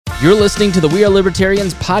You're listening to the We Are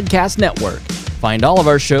Libertarians podcast network. Find all of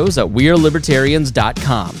our shows at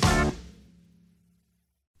wearelibertarians.com.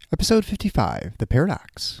 Episode 55, The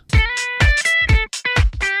Paradox.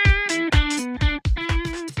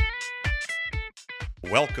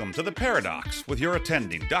 Welcome to The Paradox with your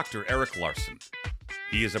attending, Dr. Eric Larson.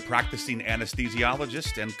 He is a practicing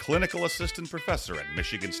anesthesiologist and clinical assistant professor at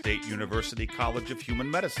Michigan State University College of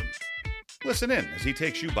Human Medicine. Listen in as he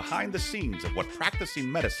takes you behind the scenes of what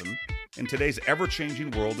practicing medicine in today's ever-changing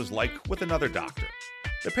world is like with another doctor.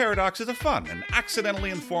 The Paradox is a fun and accidentally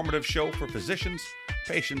informative show for physicians,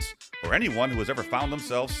 patients, or anyone who has ever found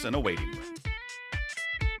themselves in a waiting room.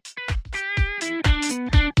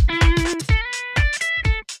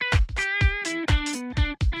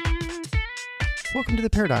 Welcome to The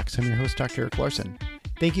Paradox. I'm your host, Dr. Eric Larson.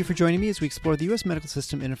 Thank you for joining me as we explore the U.S. medical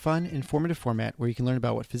system in a fun, informative format where you can learn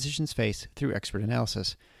about what physicians face through expert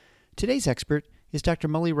analysis. Today's expert is Dr.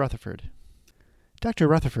 Molly Rutherford. Dr.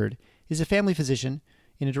 Rutherford is a family physician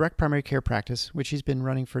in a direct primary care practice, which she's been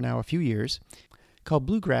running for now a few years, called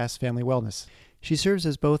Bluegrass Family Wellness. She serves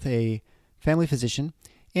as both a family physician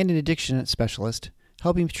and an addiction specialist,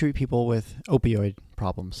 helping treat people with opioid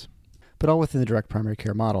problems, but all within the direct primary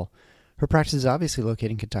care model. Her practice is obviously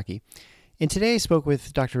located in Kentucky. And today I spoke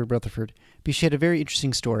with Dr. Rutherford because she had a very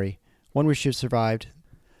interesting story, one where she had survived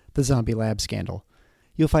the zombie lab scandal.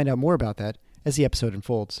 You'll find out more about that as the episode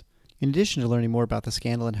unfolds. In addition to learning more about the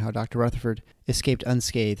scandal and how Dr. Rutherford escaped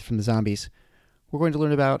unscathed from the zombies, we're going to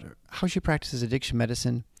learn about how she practices addiction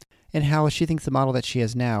medicine and how she thinks the model that she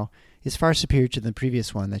has now is far superior to the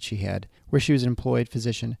previous one that she had, where she was an employed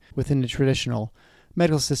physician within the traditional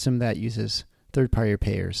medical system that uses third-party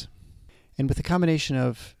payers. And with a combination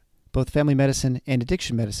of both family medicine and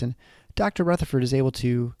addiction medicine, Dr. Rutherford is able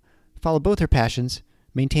to follow both her passions,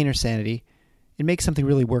 maintain her sanity, and make something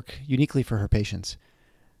really work uniquely for her patients.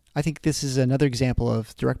 I think this is another example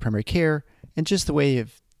of direct primary care and just the way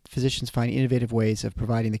of physicians find innovative ways of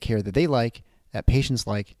providing the care that they like, that patients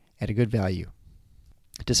like, at a good value.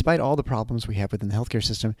 Despite all the problems we have within the healthcare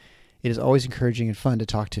system, it is always encouraging and fun to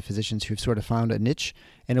talk to physicians who've sort of found a niche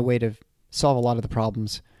and a way to solve a lot of the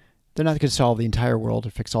problems. They're not going to solve the entire world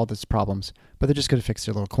or fix all its problems, but they're just going to fix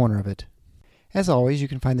their little corner of it. As always, you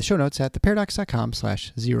can find the show notes at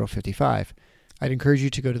theparadox.com/055. I'd encourage you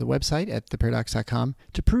to go to the website at theparadox.com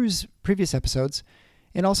to peruse previous episodes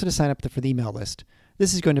and also to sign up for the email list.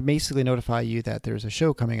 This is going to basically notify you that there's a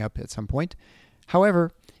show coming up at some point.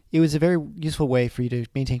 However, it was a very useful way for you to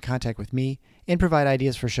maintain contact with me and provide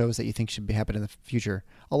ideas for shows that you think should happen in the future.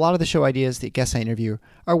 A lot of the show ideas, the guests I interview,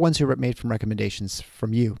 are ones who are made from recommendations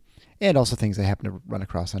from you, and also things I happen to run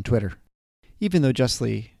across on Twitter. Even though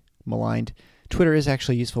justly maligned, Twitter is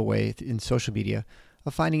actually a useful way in social media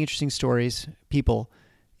of finding interesting stories, people,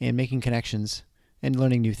 and making connections and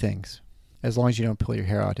learning new things, as long as you don't pull your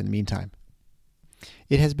hair out in the meantime.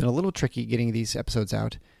 It has been a little tricky getting these episodes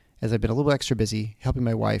out, as I've been a little extra busy helping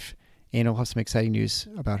my wife, and I'll have some exciting news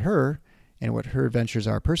about her and what her adventures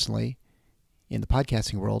are personally in the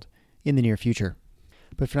podcasting world in the near future.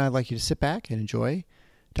 But for now, I'd like you to sit back and enjoy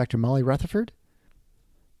Dr. Molly Rutherford,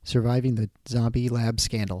 surviving the zombie lab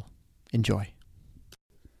scandal. Enjoy.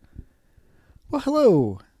 Well,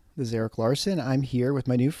 hello. This is Eric Larson. I'm here with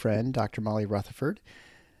my new friend, Dr. Molly Rutherford.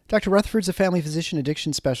 Dr. Rutherford's a family physician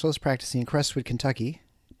addiction specialist practicing in Crestwood, Kentucky.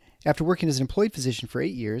 After working as an employed physician for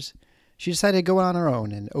 8 years, she decided to go on her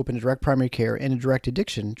own and open a direct primary care and a direct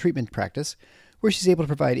addiction treatment practice where she's able to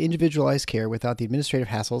provide individualized care without the administrative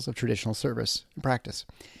hassles of traditional service and practice.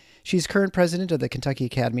 She's current president of the Kentucky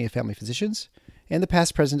Academy of Family Physicians and the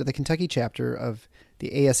past president of the Kentucky chapter of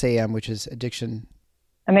the ASAM, which is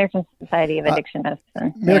American Society of Addiction Medicine.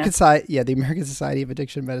 The American Society of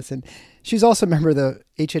Addiction Medicine. She's also a member of the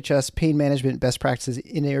HHS Pain Management Best Practices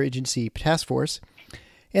Interagency Task Force,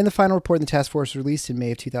 and the final report in the task force was released in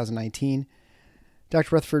May of 2019.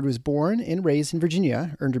 Dr. Rutherford was born and raised in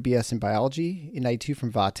Virginia, earned her BS in biology in 92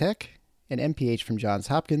 from VaTech, an MPH from Johns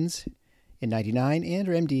Hopkins in 99, and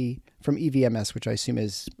her MD from EVMS, which I assume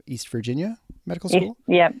is East Virginia Medical School?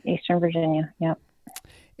 Eastern Virginia, yep.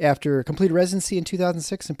 After completed residency in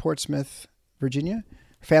 2006 in Portsmouth, Virginia,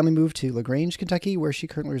 her family moved to LaGrange, Kentucky, where she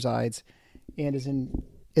currently resides, and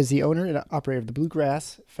is the owner and operator of the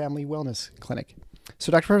Bluegrass Family Wellness Clinic.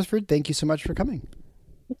 So, Dr. Rutherford, thank you so much for coming.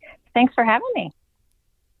 Thanks for having me.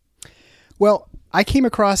 Well, I came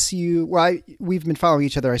across you. Well, we've been following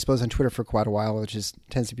each other, I suppose, on Twitter for quite a while, which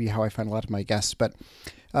tends to be how I find a lot of my guests. But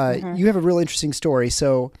you have a real interesting story.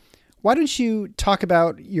 So why don't you talk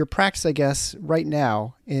about your practice, I guess, right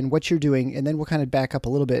now and what you're doing, and then we'll kind of back up a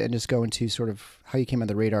little bit and just go into sort of how you came on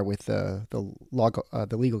the radar with the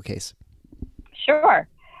legal case. Sure.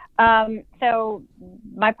 So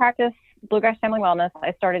my practice, Bluegrass Family Wellness,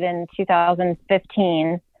 I started in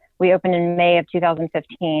 2015. We opened in May of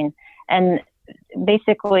 2015. And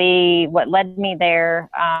basically what led me there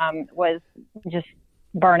was just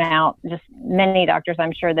burnout. Just many doctors,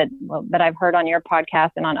 I'm sure that I've heard on your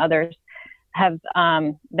podcast and on others, have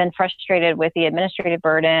been frustrated with the administrative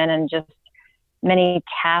burden and just many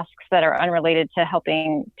tasks that are unrelated to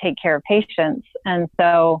helping take care of patients. And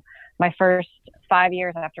so my first 5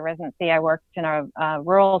 years after residency, I worked in a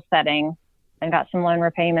rural setting and got some loan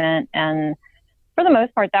repayment. And for the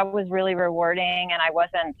most part, that was really rewarding. And I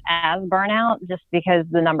wasn't as burnout just because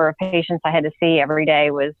the number of patients I had to see every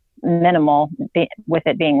day was minimal with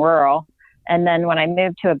it being rural. And then when I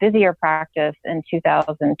moved to a busier practice in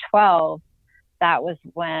 2012, that was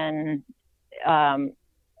when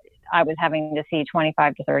I was having to see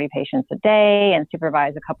 25 to 30 patients a day and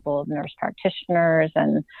supervise a couple of nurse practitioners.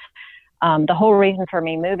 And the whole reason for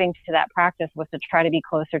me moving to that practice was to try to be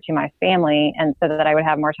closer to my family and so that I would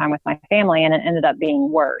have more time with my family. And it ended up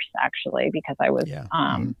being worse, actually, because I was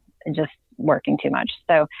just working too much.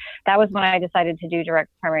 So that was when I decided to do direct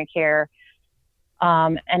primary care.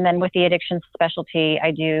 And then with the addiction specialty, I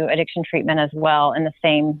do addiction treatment as well in the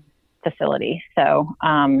same facility. So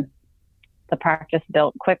the practice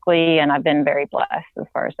built quickly, and I've been very blessed as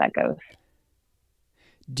far as that goes.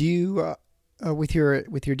 Do you, with your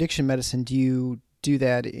addiction medicine, do you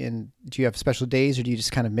have special days, or do you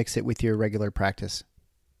just kind of mix it with your regular practice?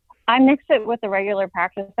 I mix it with the regular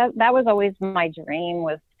practice. That was always my dream,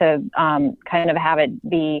 was to kind of have it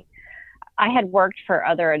be. I had worked for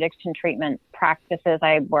other addiction treatment practices. I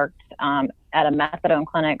had worked at a methadone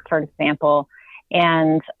clinic, for example,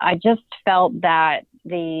 and I just felt that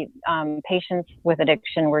the patients with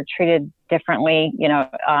addiction were treated differently,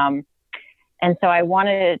 and so I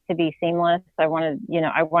wanted it to be seamless. I wanted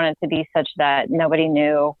it to be such that nobody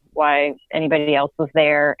knew why anybody else was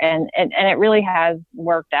there, and it really has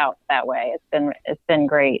worked out that way. It's been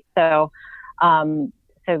great. So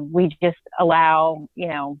we just allow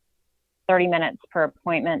 30 minutes per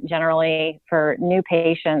appointment generally for new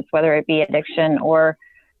patients, whether it be addiction or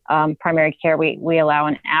primary care. We allow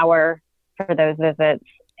an hour for those visits,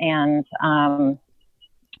 and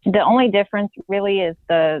the only difference really is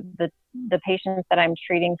the patients that I'm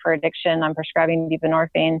treating for addiction. I'm prescribing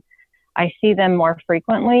buprenorphine. I see them more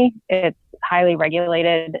frequently. It's highly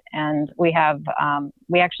regulated, and we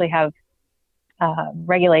actually have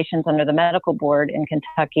regulations under the medical board in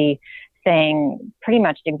Kentucky saying pretty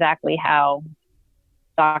much exactly how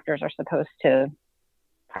doctors are supposed to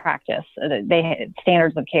practice. They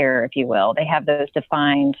standards of care, if you will. They have those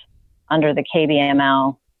defined under the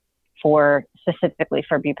KBML specifically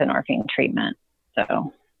for buprenorphine treatment.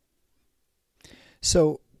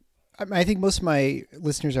 So I think most of my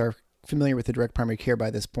listeners are familiar with the direct primary care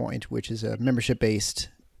by this point, which is a membership-based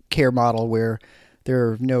care model where there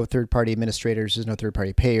are no third-party administrators, there's no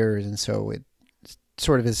third-party payers, and so it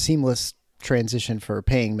sort of is a seamless transition for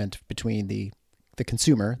payment between the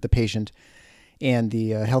consumer, the patient, and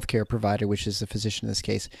the healthcare provider, which is the physician in this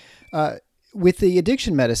case. With the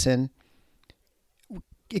addiction medicine,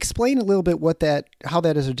 explain a little bit how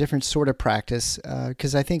that is a different sort of practice,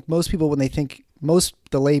 because I think most people, when they think,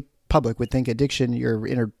 the lay public would think addiction, you're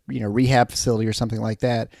in a rehab facility or something like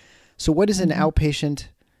that. So what is an outpatient?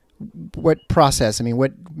 What process? I mean,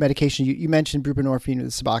 what medication? You mentioned buprenorphine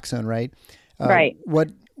with Suboxone, right? Right. What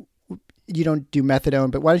you don't do methadone,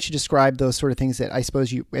 but why don't you describe those sort of things that I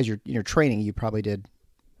suppose you, as your training, you probably did,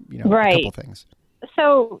 right. A couple things.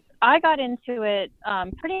 So I got into it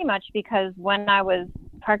pretty much because when I was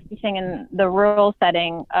practicing in the rural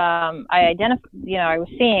setting, I identified, I was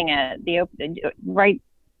seeing it. Right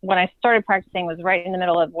when I started practicing was right in the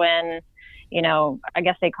middle of when, I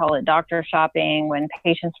guess they call it doctor shopping, when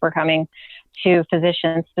patients were coming to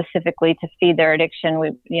physicians specifically to feed their addiction. I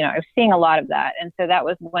was seeing a lot of that. And so that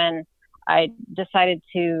was when I decided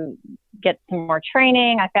to get some more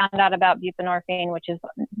training. I found out about buprenorphine, which is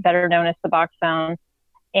better known as Suboxone,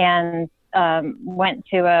 and went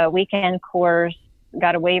to a weekend course,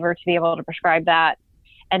 got a waiver to be able to prescribe that,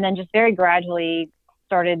 and then just very gradually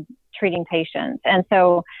started treating patients. And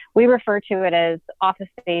so we refer to it as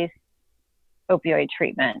office-based opioid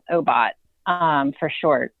treatment, OBOT for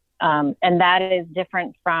short. And that is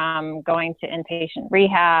different from going to inpatient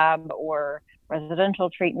rehab or residential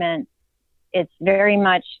treatment. It's very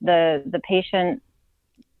much the patient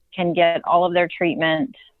can get all of their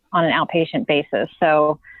treatment on an outpatient basis.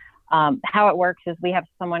 So how it works is we have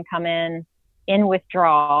someone come in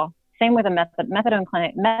withdrawal. Same with a methadone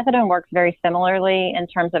clinic. Methadone works very similarly in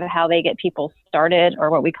terms of how they get people started, or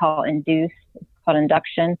what we call induce. It's called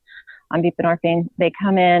induction. on buprenorphine. They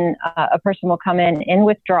come in, a person will come in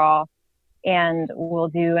withdrawal, and we'll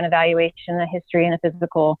do an evaluation, a history, and a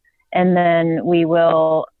physical. And then we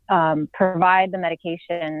will provide the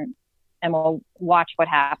medication, and we'll watch what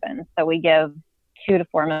happens. So we give 2 to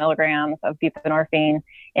 4 milligrams of buprenorphine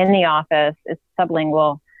in the office. It's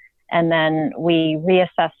sublingual. And then we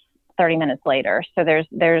reassess 30 minutes later. So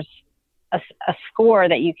there's a score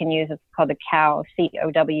that you can use. It's called the COWS,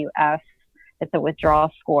 COWS. It's a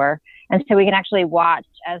withdrawal score. And so we can actually watch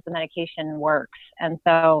as the medication works. And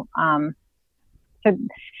so,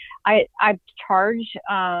 I charge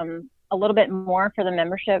a little bit more for the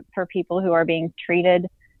membership for people who are being treated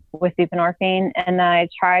with buprenorphine. And then I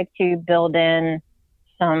try to build in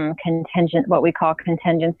some what we call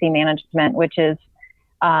contingency management, which is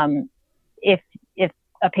if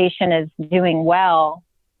a patient is doing well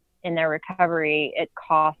in their recovery, it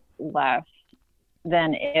costs less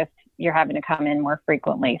than if you're having to come in more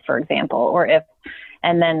frequently, for example,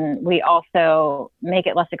 and then we also make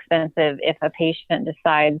it less expensive if a patient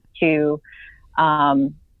decides to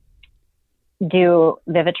do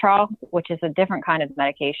Vivitrol, which is a different kind of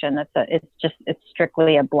medication. It's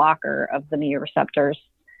strictly a blocker of the mu receptors,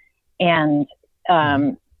 and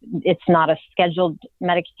it's not a scheduled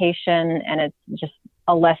medication, and it's just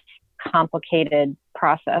a less complicated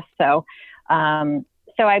process. So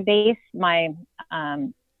I base my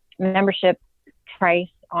membership price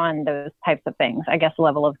on those types of things. I guess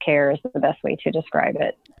level of care is the best way to describe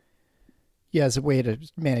it. Yeah, as a way to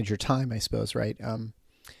manage your time, I suppose, right?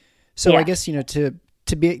 So yeah. I guess, to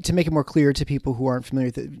make it more clear to people who aren't familiar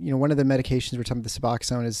with it, one of the medications we're talking about, the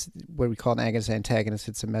Suboxone, is what we call an agonist-antagonist.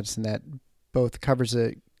 It's a medicine that both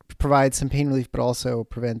provides some pain relief, but also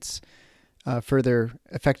prevents further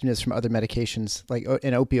effectiveness from other medications like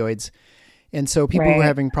and opioids. And so people who are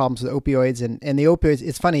having problems with opioids and the opioids,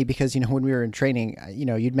 it's funny because, when we were in training,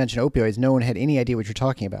 you'd mention opioids. No one had any idea what you're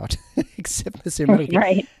talking about except the medical.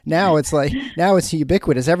 Right. Now it's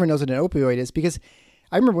ubiquitous. Everyone knows what an opioid is, because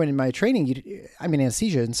I remember when in my training, I'm in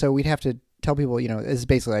anesthesia. And so we'd have to tell people, this is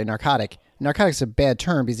basically a narcotic. Narcotic is a bad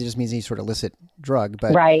term because it just means any sort of illicit drug.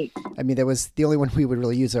 But right. I mean, that was the only one we would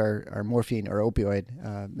really use our morphine or opioid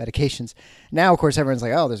medications. Now, of course, everyone's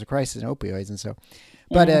like, oh, there's a crisis in opioids. And so,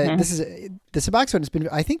 but the Suboxone has been,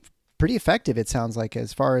 I think, pretty effective, it sounds like,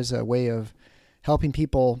 as far as a way of helping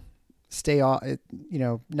people stay off,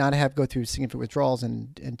 not go through significant withdrawals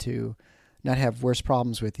and to not have worse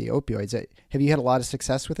problems with the opioids. Have you had a lot of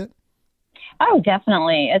success with it? Oh,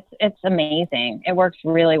 definitely. It's amazing. It works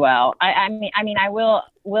really well. I mean, I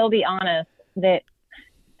will be honest that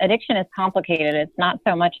addiction is complicated. It's not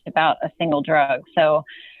so much about a single drug. So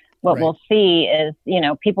what we'll see is,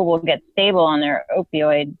 people will get stable on their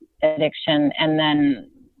opioid addiction, and then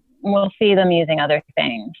we'll see them using other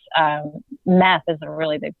things. Meth is a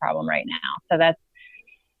really big problem right now. So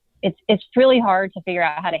it's really hard to figure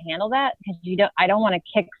out how to handle that, because I don't want to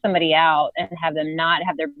kick somebody out and have them not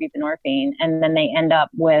have their buprenorphine, and then they end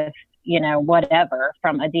up with, whatever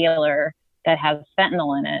from a dealer that has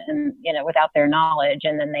fentanyl in it, and, without their knowledge,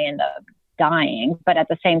 and then they end up dying. But at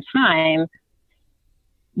the same time,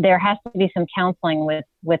 there has to be some counseling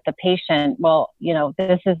with the patient. Well,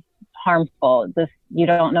 this is harmful. You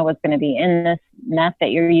don't know what's going to be in this meth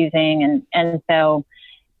that you're using. And so,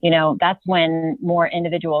 that's when more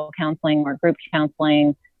individual counseling or group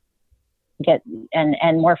counseling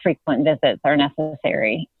and more frequent visits are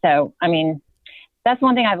necessary. So, I mean, that's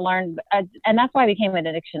one thing I've learned. And that's why I became an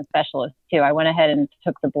addiction specialist too. I went ahead and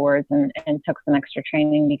took the boards and took some extra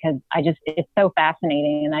training, because it's so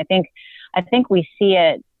fascinating. And I think we see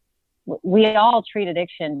it. We all treat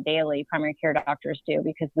addiction daily. Primary care doctors do,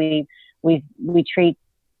 because we treat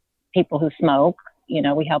people who smoke.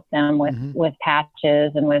 We help them with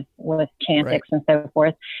patches and with Chantix and so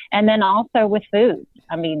forth. And then also with food.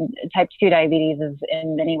 I mean, type 2 diabetes is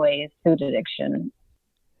in many ways food addiction.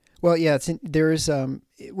 Well, yeah,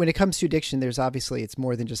 when it comes to addiction, there's obviously, it's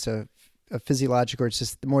more than just a physiological, or it's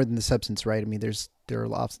just more than the substance, right? I mean, there are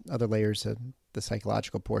lots of other layers of the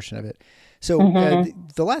psychological portion of it. So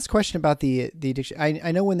the last question about the addiction,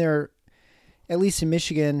 I know when at least in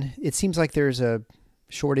Michigan, it seems like there's a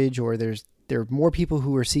shortage, or there are more people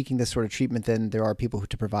who are seeking this sort of treatment than there are people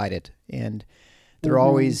to provide it. And there are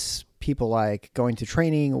always people like going to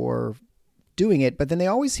training or doing it, but then they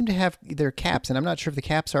always seem to have their caps. And I'm not sure if the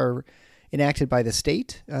caps are enacted by the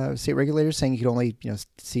state regulators, saying you can only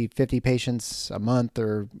see 50 patients a month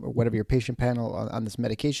or whatever your patient panel on this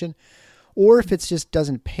medication, or if it just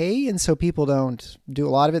doesn't pay. And so people don't do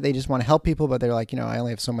a lot of it. They just want to help people, but they're like, I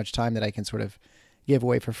only have so much time that I can sort of give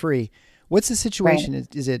away for free. What's the situation? Right.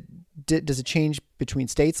 Does it change between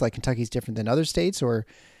states? Like Kentucky's different than other states, or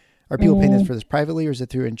Are people paying for this privately, or is it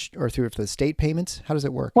through the state payments? How does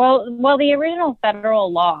it work? Well, the original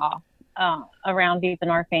federal law around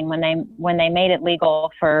buprenorphine, when they made it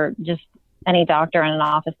legal for just any doctor in an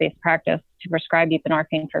office-based practice to prescribe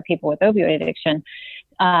buprenorphine for people with opioid addiction,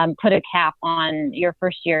 put a cap on your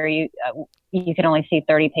first year. You can only see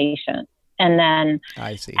 30 patients, and then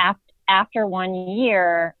I see. After 1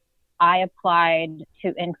 year, I applied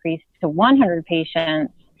to increase to 100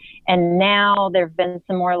 patients. And now there have been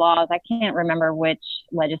some more laws. I can't remember which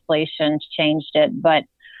legislation changed it, but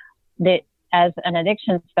as an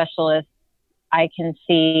addiction specialist, I can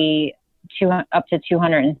see up to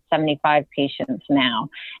 275 patients now.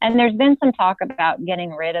 And there's been some talk about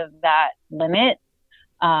getting rid of that limit,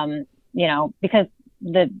 because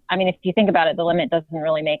if you think about it, the limit doesn't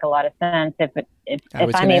really make a lot of sense. If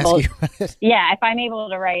I'm able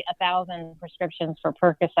to write 1,000 prescriptions for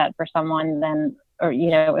Percocet for someone, then, or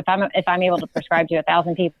if I'm able to prescribe to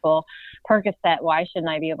 1,000 people Percocet, why shouldn't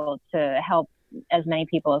I be able to help as many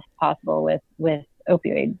people as possible with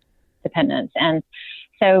opioid dependence? And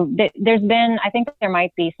so I think there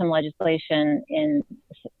might be some legislation in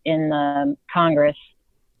the Congress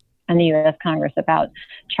and the U.S. Congress about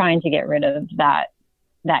trying to get rid of that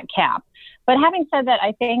cap. But having said that,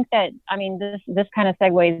 I think that, this kind of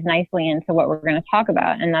segues nicely into what we're going to talk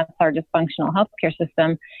about, and that's our dysfunctional healthcare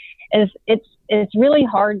system. It's really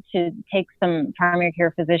hard to take some primary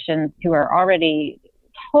care physicians who are already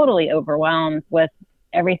totally overwhelmed with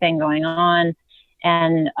everything going on,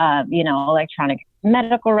 and electronic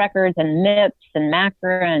medical records and MIPS and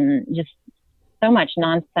MACRA and just so much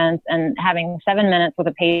nonsense, and having 7 minutes with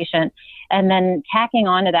a patient and then tacking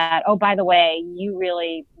on to that, oh, by the way,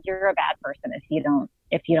 you're a bad person if you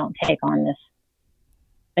don't take on this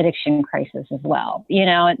addiction crisis as well.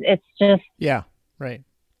 It's just, yeah, right.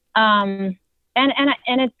 And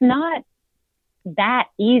it's not that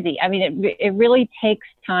easy. It really takes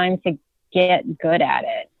time to get good at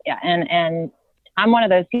it. Yeah. And I'm one of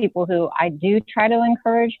those people who I do try to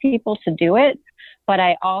encourage people to do it, but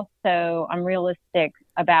I'm realistic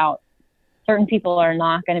about certain people are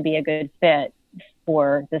not going to be a good fit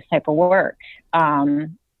for this type of work.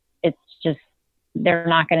 It's just, they're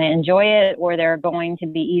not going to enjoy it, or they're going to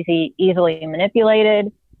be easily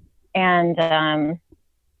manipulated. And,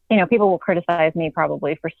 people will criticize me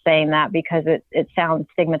probably for saying that because it sounds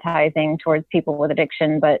stigmatizing towards people with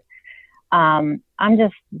addiction, but I'm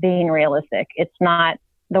just being realistic.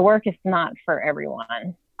 The work is not for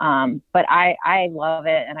everyone. But I love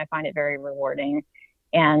it, and I find it very rewarding.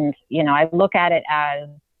 And, I look at it as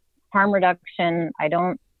harm reduction.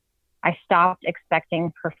 I stopped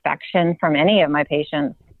expecting perfection from any of my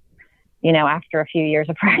patients, after a few years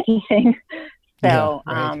of practicing. So,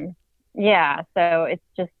 so it's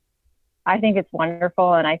just, I think it's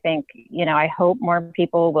wonderful. And I think, I hope more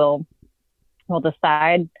people will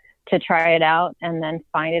decide to try it out and then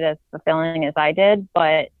find it as fulfilling as I did.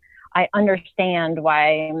 But I understand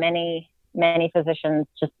why many physicians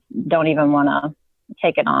just don't even want to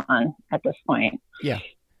take it on at this point. Yeah.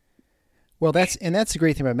 Well, that's the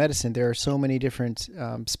great thing about medicine. There are so many different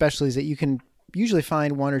specialties that you can usually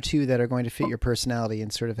find one or two that are going to fit your personality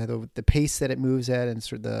and sort of the pace that it moves at, and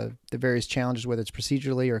sort of the various challenges, whether it's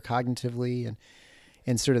procedurally or cognitively,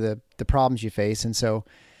 and sort of the problems you face. And so,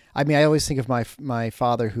 I always think of my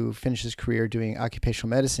father, who finished his career doing occupational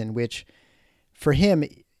medicine, which for him,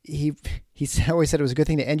 he always said it was a good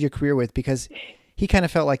thing to end your career with, because he kind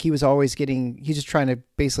of felt like he was always he's just trying to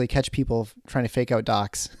basically catch people trying to fake out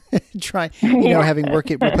docs, having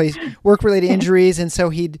work-related injuries. And so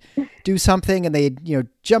he'd do something and they'd,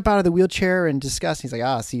 jump out of the wheelchair and discuss. He's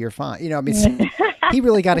like, see, you're fine. He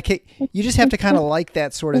really got a kick. You just have to kind of like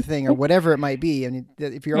that sort of thing, or whatever it might be.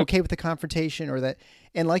 If you're okay with the confrontation or that,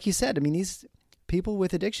 and like you said, these people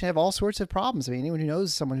with addiction have all sorts of problems. Anyone who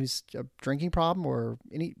knows someone who's a drinking problem or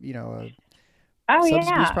any, substance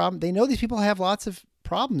abuse problem, they know these people have lots of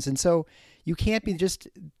problems. And so you can't be just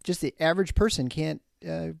the average person can't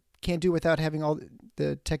do without having all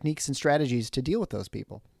the techniques and strategies to deal with those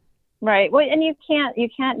people. Right. Well, and you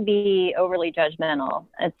can't be overly judgmental.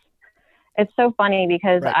 It's so funny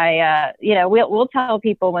because right. We'll tell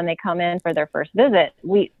people when they come in for their first visit,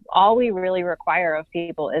 all we really require of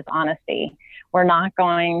people is honesty. We're not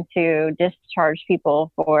going to discharge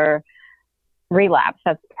people for relapse.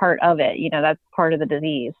 That's part of it. That's part of the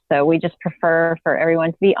disease. So we just prefer for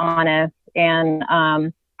everyone to be honest. And,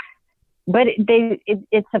 but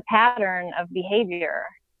it's a pattern of behavior,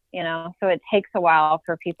 so it takes a while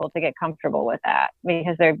for people to get comfortable with that,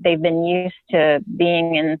 because they've been used to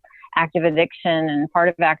being in active addiction, and part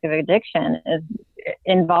of active addiction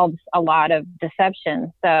involves a lot of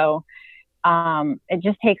deception. So it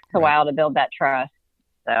just takes a while to build that trust.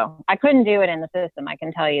 So I couldn't do it in the system. I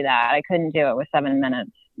can tell you that. I couldn't do it with 7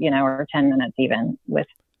 minutes, or 10 minutes even with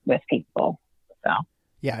people. So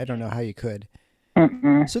yeah, I don't know how you could.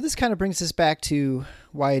 Mm-mm. So this kind of brings us back to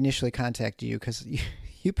why I initially contacted you, because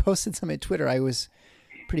you posted something on Twitter. I was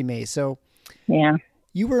pretty amazed. So yeah,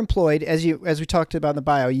 you were employed, as we talked about in the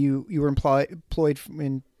bio, you were employed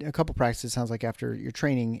in a couple practices, sounds like, after your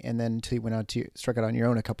training, and then until you went on to struck out on your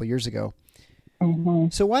own a couple of years ago. Mm-hmm.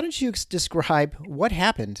 So why don't you describe what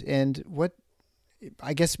happened, and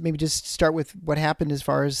I guess maybe just start with what happened as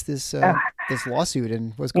far as this this lawsuit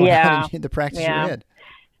and what's going on in the practice you're in.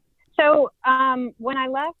 So when I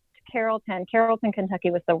left Carrollton, Kentucky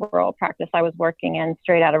was the rural practice I was working in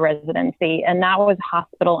straight out of residency, and that was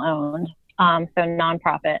hospital owned, so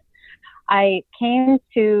nonprofit. I came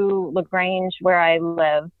to LaGrange, where I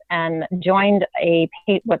live, and joined a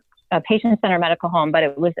patient-centered medical home, but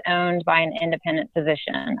it was owned by an independent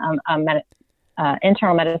physician,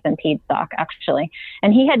 internal medicine peds doc, actually.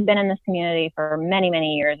 And he had been in this community for many,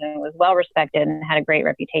 many years and was well respected and had a great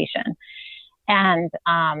reputation. And,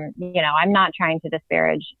 I'm not trying to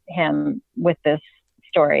disparage him with this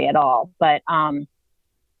story at all, but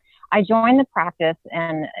I joined the practice,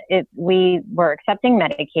 and we were accepting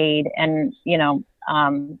Medicaid, and,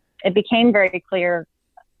 it became very clear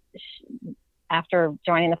after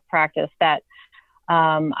joining the practice that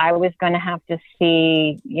I was going to have to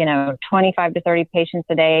see, 25 to 30 patients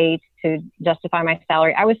a day to justify my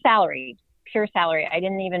salary. I was salaried, pure salary. I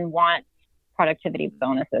didn't even want productivity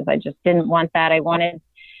bonuses. I just didn't want that.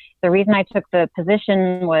 The reason I took the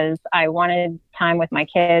position was I wanted time with my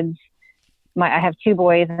kids. I have 2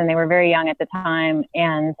 boys, and they were very young at the time.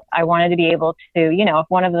 And I wanted to be able to, if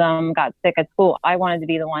one of them got sick at school, I wanted to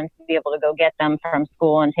be the one to be able to go get them from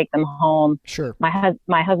school and take them home. Sure. My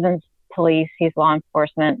husband's police, he's law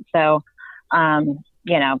enforcement. So,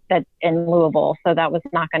 that's in Louisville. So that was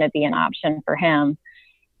not going to be an option for him.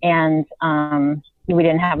 And we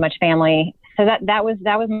didn't have much family. So that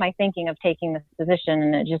was my thinking of taking this position.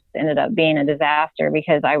 And it just ended up being a disaster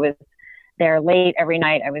because I was there late every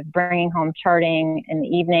night. I was bringing home charting in the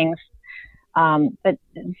evenings. But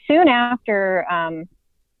soon after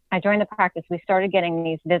I joined the practice, we started getting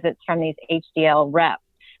these visits from these HDL reps.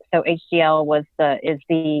 So HDL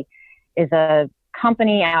is a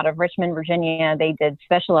company out of Richmond, Virginia. They did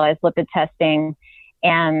specialized lipid testing,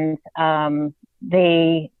 and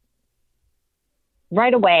they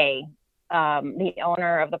right away, the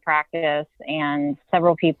owner of the practice and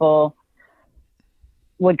several people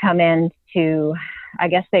would come in to, I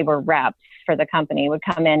guess they were reps for the company, would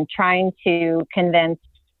come in trying to convince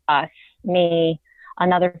us, me,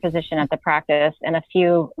 another physician at the practice, and a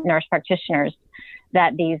few nurse practitioners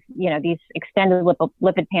that these extended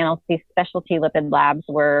lipid panels, these specialty lipid labs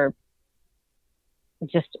were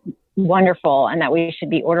just wonderful, and that we should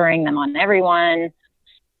be ordering them on everyone,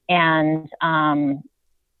 and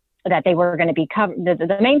that they were going to be covered.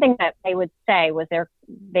 The main thing that they would say was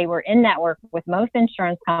they were in network with most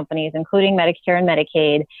insurance companies, including Medicare and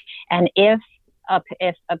Medicaid, and if a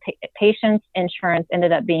patient's insurance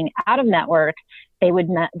ended up being out of network, they would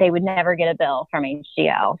never get a bill from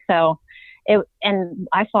HDL. So and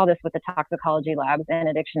I saw this with the toxicology labs and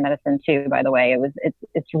addiction medicine too, by the way.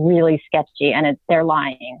 It's really sketchy, and they're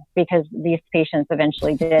lying, because these patients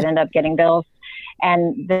eventually did end up getting bills,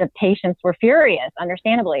 and the patients were furious,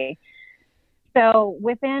 understandably. So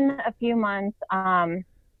within a few months,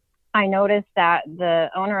 I noticed that the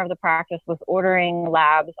owner of the practice was ordering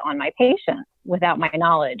labs on my patients without my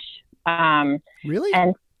knowledge. Really?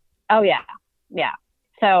 And oh yeah.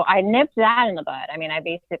 So I nipped that in the bud. I mean, I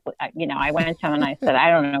basically, I went to him and I said,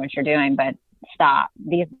 I don't know what you're doing, but stop.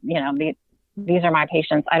 These are my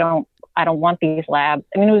patients. I don't want these labs.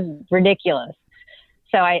 I mean, it was ridiculous.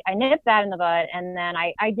 So I nipped that in the bud. And then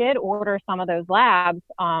I did order some of those labs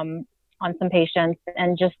on some patients,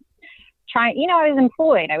 and just trying, I was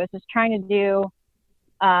employed. I was just trying to do,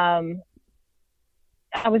 I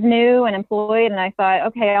was new and employed, and I thought,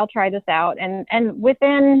 okay, I'll try this out. And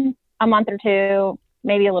within a month or two,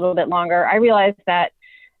 maybe a little bit longer, I realized that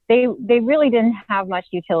they really didn't have much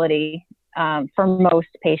utility for most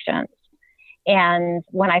patients. And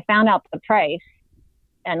when I found out the price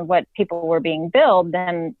and what people were being billed,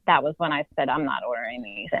 then that was when I said, I'm not ordering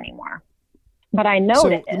these anymore. But I noticed.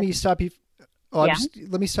 So let me stop you.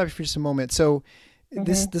 Let me stop you for just a moment. So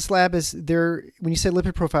this lab is, when you say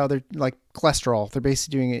lipid profile, they're like cholesterol. They're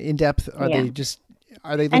basically doing it in depth. Are they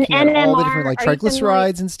looking at all the different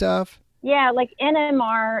triglycerides and stuff? Yeah, like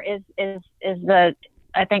NMR is the,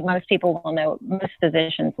 I think most people will know, most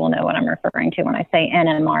physicians will know what I'm referring to when I say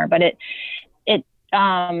NMR, but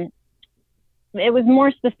it was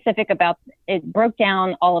more specific about, it broke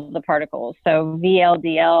down all of the particles. So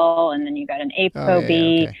VLDL, and then you got an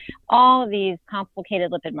ApoB, all of these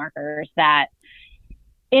complicated lipid markers that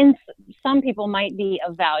in some people might be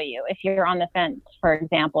of value if you're on the fence, for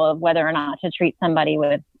example, of whether or not to treat somebody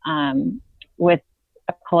with a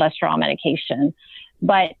cholesterol medication.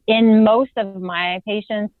 But in most of my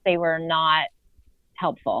patients, they were not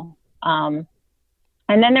helpful.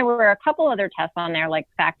 And then there were a couple other tests on there, like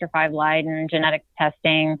factor V Leiden, genetic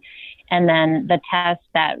testing, and then the test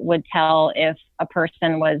that would tell if a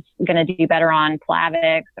person was going to do better on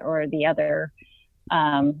Plavix or the other,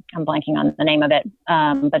 I'm blanking on the name of it,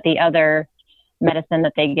 but the other medicine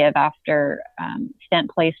that they give after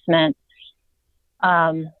stent placement.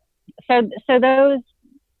 So those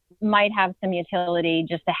might have some utility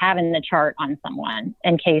just to have in the chart on someone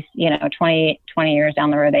in case, 20 years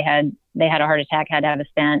down the road they had a heart attack, had to have a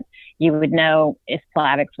stent. You would know if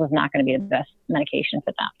Plavix was not going to be the best medication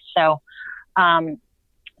for them. So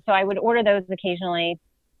I would order those occasionally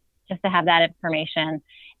just to have that information.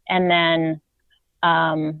 And then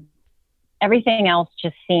everything else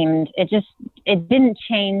just seemed, it didn't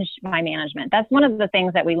change my management. That's one of the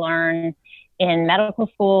things that we learn in medical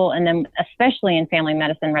school, and then especially in family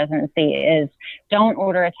medicine residency, is don't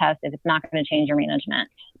order a test if it's not going to change your management.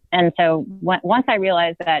 And so once I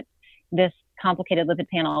realized that this complicated lipid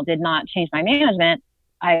panel did not change my management,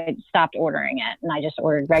 I stopped ordering it, and I just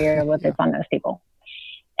ordered regular lipids on those people.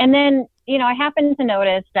 And then, I happened to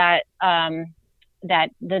notice that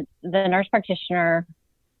that the nurse practitioner,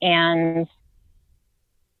 and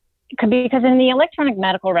because in the electronic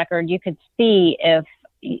medical record, you could see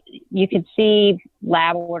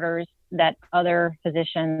lab orders that other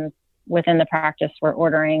physicians within the practice were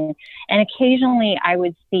ordering. And occasionally I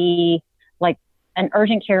would see like an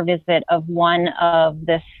urgent care visit of one of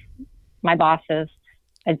my bosses.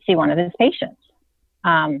 I'd see one of his patients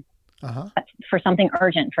for something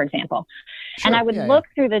urgent, for example. Sure. And I would look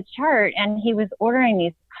through the chart, and he was ordering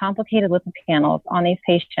these complicated lipid panels on these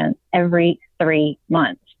patients every 3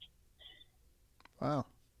 months. Wow.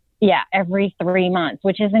 Yeah, every 3 months,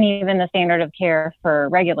 which isn't even the standard of care for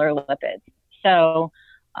regular lipids. So,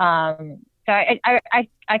 I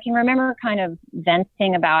can remember kind of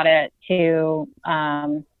venting about it to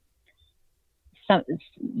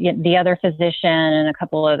the other physician and a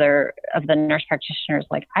couple other of the nurse practitioners.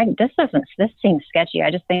 Like, this seems sketchy.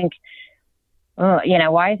 I just think,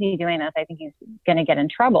 why is he doing this? I think he's going to get in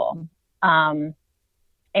trouble. And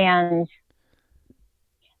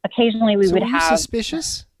occasionally we would have. Were you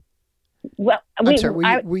suspicious? Well,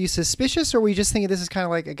 were you suspicious, or were you just thinking this is kind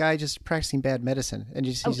of like a guy just practicing bad medicine and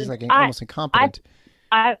he's just like almost incompetent?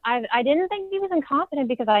 I didn't think he was incompetent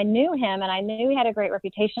because I knew him, and I knew he had a great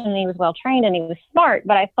reputation, and he was well trained, and he was smart.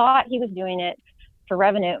 But I thought he was doing it for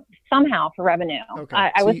revenue, somehow for revenue. Okay.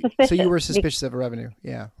 I was suspicious. So you were suspicious of revenue,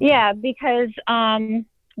 yeah? Okay. Yeah, because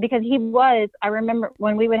he was. I remember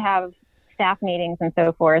when we would have staff meetings and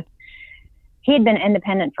so forth. He had been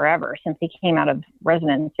independent forever since he came out of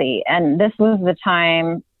residency. And this was the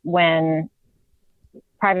time when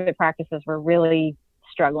private practices were really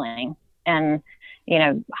struggling. And,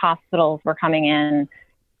 hospitals were coming in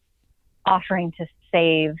offering to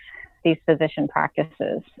save these physician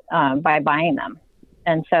practices by buying them.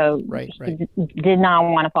 And so he did not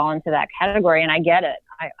want to fall into that category. And I get it.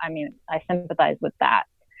 I sympathize with that.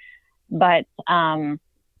 But, so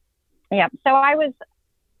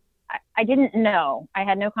I didn't know. I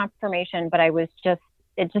had no confirmation, but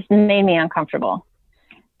it just made me uncomfortable.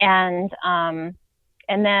 And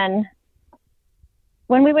then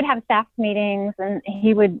when we would have staff meetings, and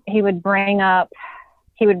he would bring up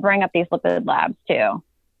these lipid labs too,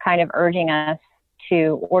 kind of urging us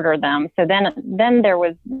to order them. So then there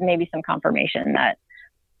was maybe some confirmation that,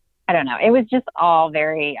 I don't know. It was just all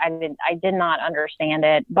very, I did not understand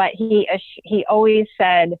it, but he always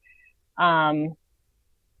said,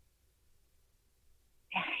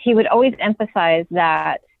 he would always emphasize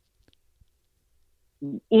that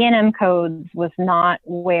E&M codes was not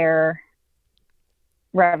where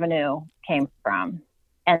revenue came from,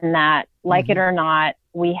 and that, like it or not,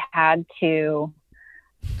 we had to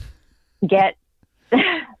get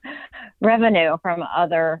revenue from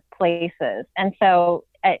other places. And so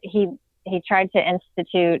he tried to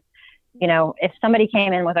institute, if somebody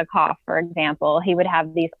came in with a cough, for example, he would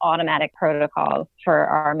have these automatic protocols for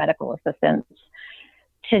our medical assistants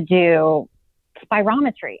to do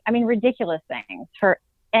spirometry. Ridiculous things for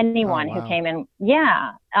anyone who came in.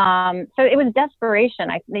 Yeah. So it was desperation.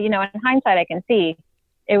 In hindsight, I can see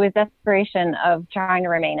it was desperation of trying to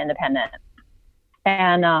remain independent.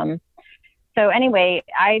 And So anyway,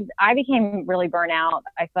 I became really burnt out.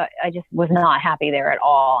 I just was not happy there at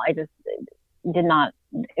all. I just did not,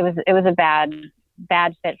 it was a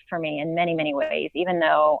bad fit for me in many, many ways, even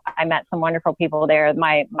though I met some wonderful people there.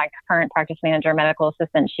 My current practice manager, medical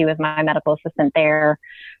assistant, she was my medical assistant there.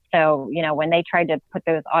 So, when they tried to put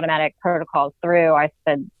those automatic protocols through, I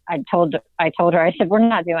told her, I said, we're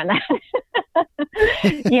not doing that.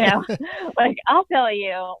 Like, I'll tell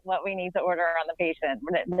you what we need to order on the patient.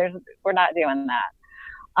 We're not doing that.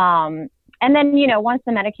 And then, once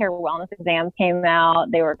the Medicare wellness exams came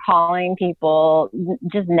out, they were calling people,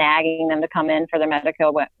 just nagging them to come in for their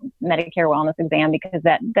Medicare wellness exam, because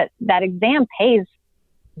that exam pays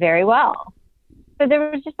very well. So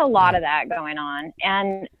there was just a lot of that going on.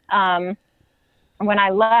 And when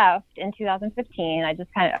I left in 2015, I just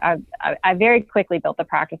I very quickly built the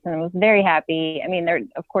practice and was very happy. I mean, there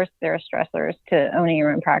are stressors to owning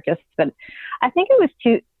your own practice, but I think it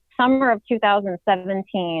was summer of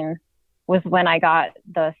 2017 was when I got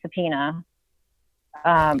the subpoena,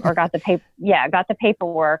 or got the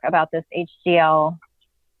paperwork about this HDL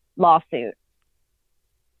lawsuit.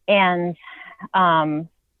 And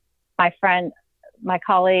my friend, my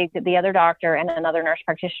colleague, the other doctor, and another nurse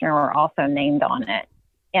practitioner were also named on it.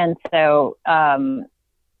 And so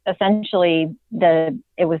essentially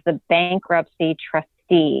it was the bankruptcy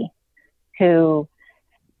trustee who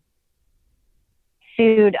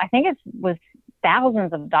sued, I think it was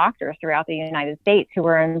thousands of doctors throughout the United States who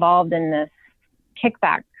were involved in this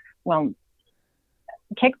kickback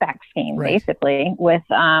scheme, right, basically with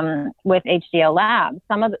HDL Labs.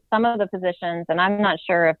 Some of the physicians, and I'm not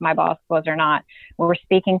sure if my boss was or not, were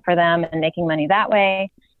speaking for them and making money that way.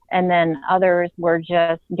 And then others were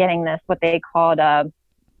just getting this, what they called a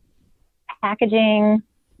packaging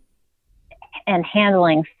and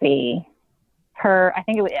handling fee per, I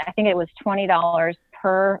think it was $20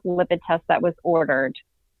 per lipid test that was ordered.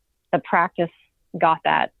 The practice got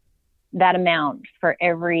that amount for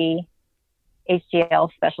every HDL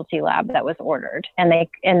specialty lab that was ordered.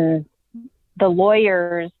 And the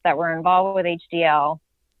lawyers that were involved with HDL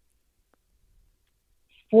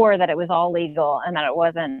swore that it was all legal and that it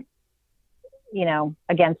wasn't,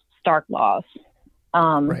 against Stark laws.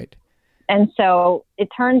 Right. And so it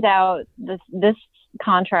turns out this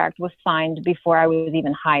contract was signed before I was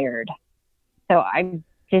even hired. So I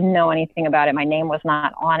didn't know anything about it. My name was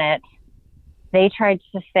not on it. They tried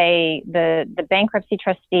to say, the bankruptcy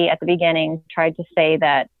trustee at the beginning tried to say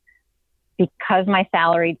that because my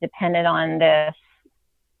salary depended on this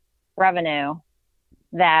revenue,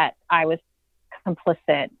 that I was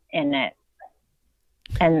complicit in it.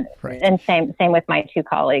 And right. and same with my two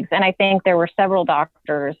colleagues. And I think there were several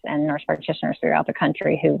doctors and nurse practitioners throughout the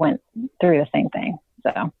country who went through the same thing.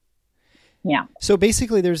 So, yeah. So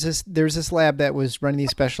basically there's this lab that was running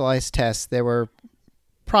these specialized tests. They were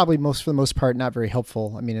probably for the most part not very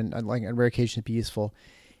helpful. I mean, on rare occasions be useful.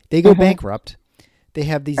 They go bankrupt. They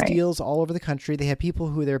have these deals all over the country. They have people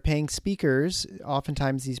who they're paying speakers,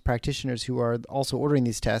 oftentimes these practitioners who are also ordering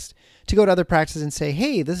these tests, to go to other practices and say,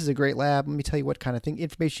 hey, this is a great lab. Let me tell you what kind of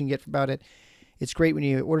information you get about it. It's great when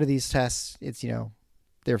you order these tests. It's,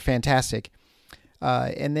 they're fantastic.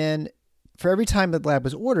 And then for every time the lab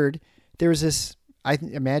was ordered, there was this, I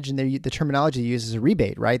imagine the terminology they use is a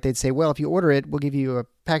rebate, right? They'd say, well, if you order it, we'll give you a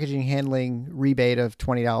packaging handling rebate of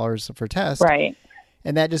 $20 for test. Right.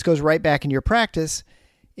 And that just goes right back in your practice.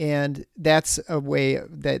 And that's a way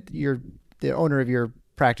that the owner of your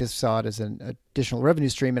practice saw it as an additional revenue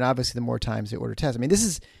stream. And obviously the more times they order tests. I mean, this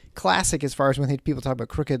is classic as far as when people talk about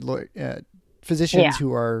crooked physicians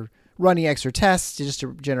who are running extra tests just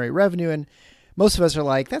to generate revenue. And most of us are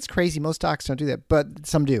like, that's crazy. Most docs don't do that, but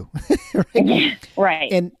some do. Right.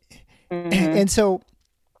 Right. And so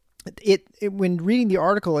when reading the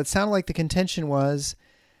article, it sounded like the contention was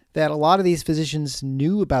that a lot of these physicians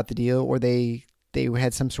knew about the deal, or they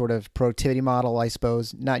had some sort of productivity model, I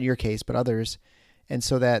suppose, not in your case, but others. And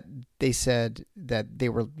so that they said that they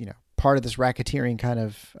were, part of this racketeering kind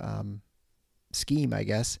of scheme, I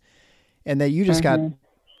guess, and that you just got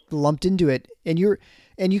lumped into it. And you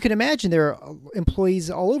can imagine there are employees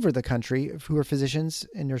all over the country who are physicians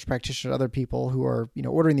and nurse practitioners, other people who are,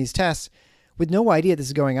 ordering these tests with no idea this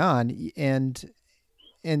is going on. And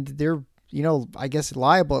they're, I guess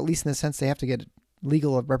liable, at least in the sense they have to get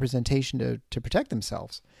legal representation to protect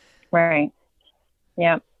themselves. Right.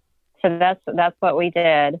 Yeah. So that's what we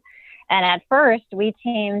did. And at first we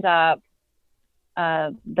teamed up,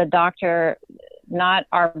 the doctor, not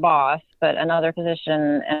our boss, but another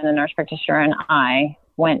physician and a nurse practitioner, and I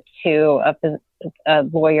went to a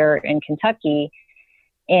lawyer in Kentucky,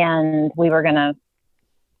 and we were going to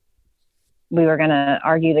we were going to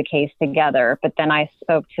argue the case together. But then I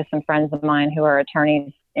spoke to some friends of mine who are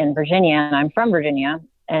attorneys in Virginia, and I'm from Virginia.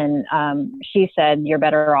 And she said, you're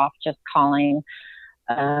better off just calling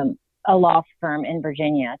a law firm in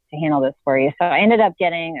Virginia to handle this for you. So I ended up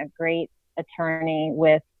getting a great attorney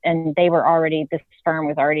and this firm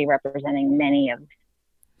was already representing many of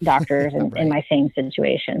doctors in, right. in my same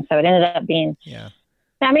situation. So it ended up being,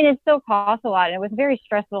 I mean, it still costs a lot, and it was very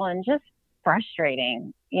stressful and just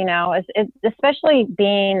frustrating, especially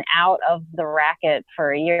being out of the racket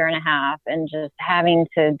for a year and a half and just having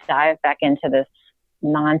to dive back into this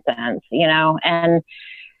nonsense, and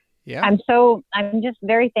I'm just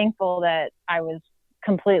very thankful that I was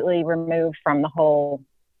completely removed from the whole,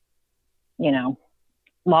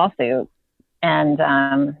 lawsuit. And,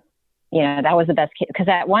 that was the best case, because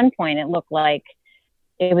at one point it looked like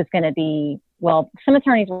it was going to be, some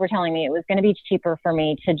attorneys were telling me it was going to be cheaper for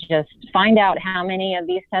me to just find out how many of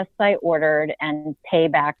these tests I ordered and pay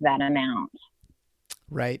back that amount.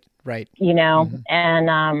 Right.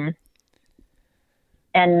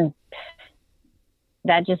 And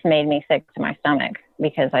that just made me sick to my stomach,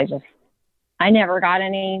 because I never got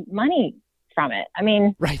any money from it. I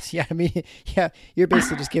mean, right. Yeah. I mean, yeah, you're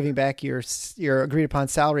basically just giving back your agreed upon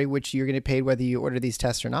salary, which you're going to get paid whether you order these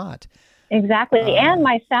tests or not. Exactly. And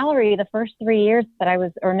my salary, the first 3 years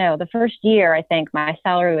the first year, I think my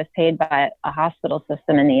salary was paid by a hospital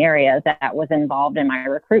system in the area that was involved in my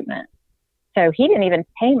recruitment. So he didn't even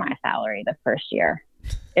pay my salary the first year.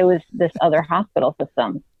 It was this other hospital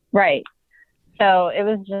system. Right. So it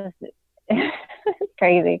was just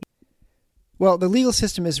crazy. Well, the legal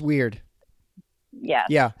system is weird. Yeah.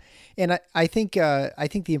 Yeah. And I think the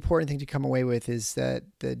important thing to come away with is that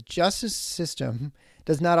the justice system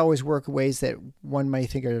does not always work in ways that one might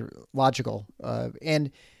think are logical.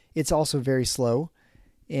 And it's also very slow.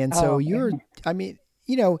 And so you're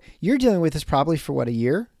dealing with this probably for a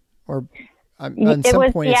year or on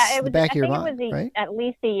some point it's the back of your mind, right? At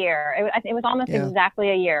least a year. It was almost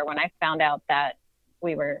exactly a year when I found out that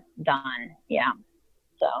we were done. Yeah.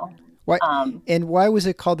 So. Why? And why was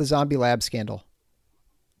it called the Zombie Lab scandal?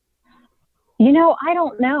 I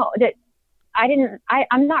don't know.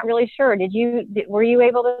 I'm not really sure. Were you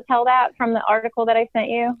able to tell that from the article that I sent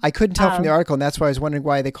you? I couldn't tell from the article, and that's why I was wondering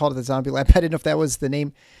why they called it the Zombie Lab. I didn't know if that was the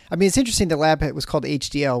name. I mean, it's interesting the lab was called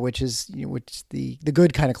HDL, which is the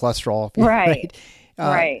good kind of cholesterol. Right.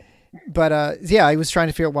 Right. But I was trying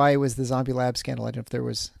to figure out why it was the Zombie Lab scandal. I don't know if there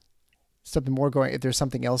was something more going, if there's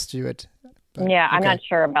something else to it. But, yeah, I'm not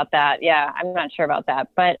sure about that. Yeah, I'm not sure about that.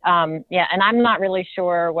 But and I'm not really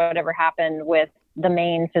sure whatever happened with the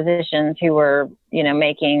main physicians who were,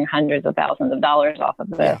 making hundreds of thousands of dollars off of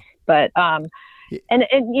this. Yeah. But and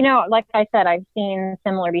like I said, I've seen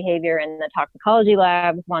similar behavior in the toxicology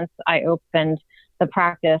labs. Once I opened the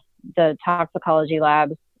practice, the toxicology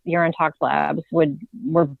labs, urine tox labs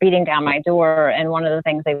were beating down my door, and one of the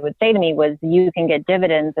things they would say to me was, "You can get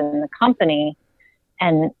dividends in the company,"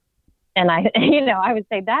 and I, I would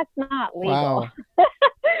say, that's not legal,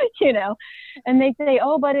 wow. And they'd say,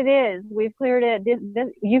 oh, but it is. We've cleared it.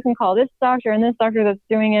 You can call this doctor and this doctor that's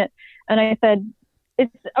doing it. And I said,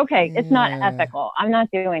 it's okay. It's not ethical. I'm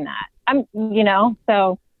not doing that.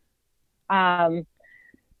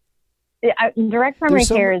 Direct primary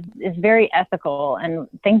care is very ethical. And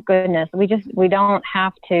thank goodness we don't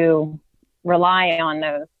have to rely on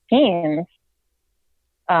those teams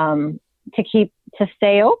to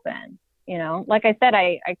stay open. Like I said,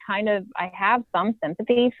 I have some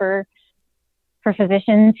sympathy for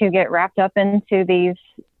physicians who get wrapped up into these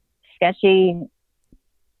sketchy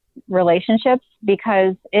relationships,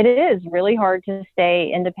 because it is really hard to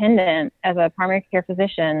stay independent as a primary care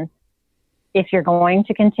physician if you're going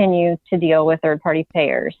to continue to deal with third-party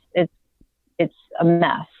payers. It's a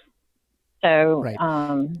mess. So, right.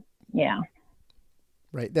 Yeah.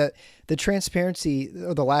 Right. The transparency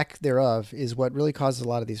or the lack thereof is what really causes a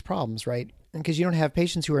lot of these problems, right? Because you don't have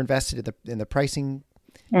patients who are invested in the pricing.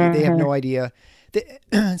 Mm-hmm. They have no idea.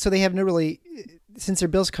 So they have no really, since their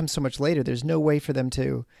bills come so much later, there's no way for them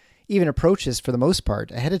to even approach this for the most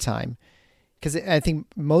part ahead of time. Because I think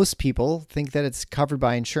most people think that it's covered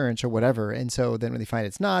by insurance or whatever. And so then when they find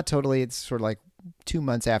it's not totally, it's sort of like 2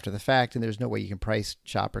 months after the fact, and there's no way you can price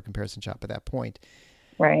shop or comparison shop at that point.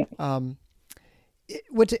 Right.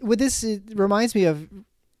 What this reminds me of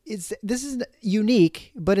is this is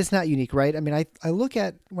unique, but it's not unique, right? I mean, I look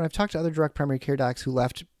at when I've talked to other direct primary care docs who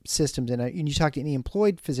left systems, and you talk to any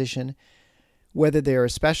employed physician, whether they're a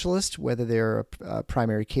specialist, whether they're a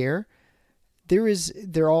primary care, they're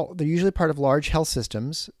usually part of large health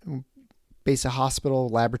systems, based on hospital,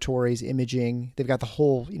 laboratories, imaging. They've got the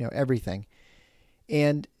whole, everything.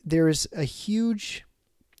 And there is a huge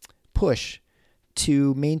push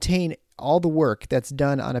to maintain all the work that's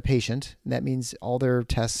done on a patient, and that means all their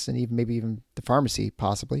tests and maybe even the pharmacy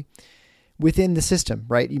possibly, within the system,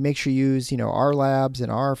 right? You make sure you use, our labs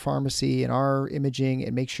and our pharmacy and our imaging,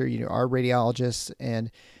 and make sure, our radiologists,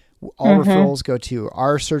 and all referrals go to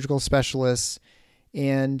our surgical specialists.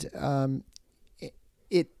 And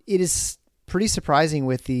it is pretty surprising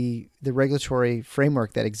with the regulatory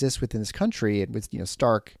framework that exists within this country, and with,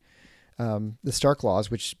 Stark, the Stark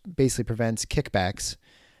laws, which basically prevents kickbacks.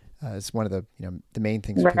 It's one of the main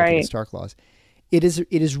things with the Stark laws. It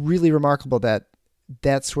is really remarkable that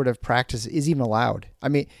sort of practice is even allowed. I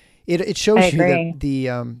mean, it shows you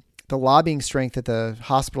that the lobbying strength that the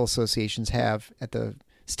hospital associations have at the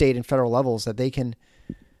state and federal levels, that they can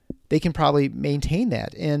probably maintain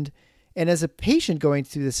that. And as a patient going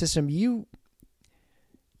through the system, you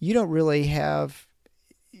don't really have.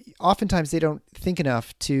 Oftentimes, they don't think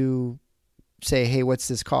enough to say, hey, what's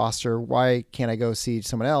this cost, or why can't I go see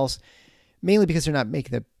someone else? Mainly because they're not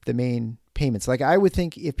making the main payments. Like, I would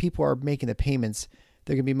think if people are making the payments,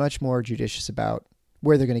 they're going to be much more judicious about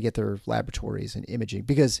where they're going to get their laboratories and imaging,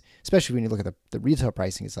 because especially when you look at the retail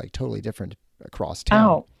pricing, it's like totally different across town.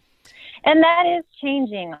 Oh, and that is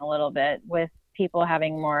changing a little bit with people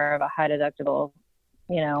having more of a high deductible,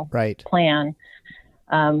 plan.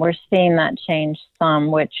 We're seeing that change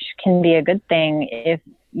some, which can be a good thing if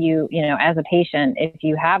you as a patient, if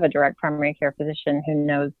you have a direct primary care physician who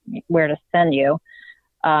knows where to send you.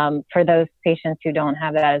 For those patients who don't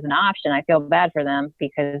have that as an option, I feel bad for them,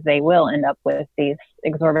 because they will end up with these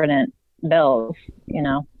exorbitant bills,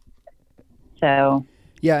 So,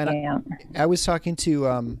 yeah. And I was talking to,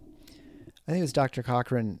 I think it was Dr.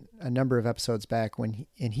 Cochran a number of episodes back when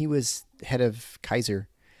he was head of Kaiser.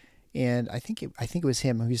 And I think it was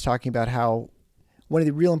him who was talking about how one of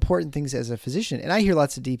the real important things as a physician, and I hear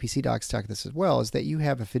lots of DPC docs talk this as well, is that you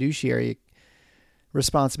have a fiduciary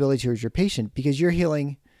responsibility towards your patient, because you're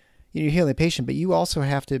healing the patient, but you also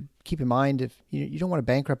have to keep in mind, if you don't want to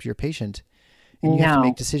bankrupt your patient, and you have to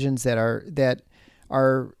make decisions that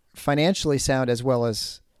are financially sound as well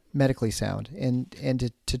as medically sound, and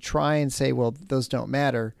to try and say, well, those don't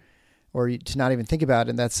matter, or to not even think about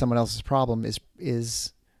it, and that's someone else's problem,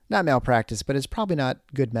 is not malpractice, but it's probably not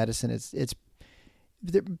good medicine.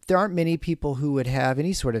 There aren't many people who would have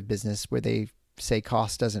any sort of business where they say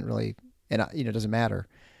cost doesn't really, and doesn't matter.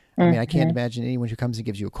 I mean, I can't imagine anyone who comes and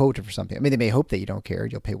gives you a quote for something. I mean, they may hope that you don't care,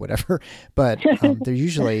 you'll pay whatever, but there's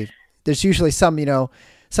usually some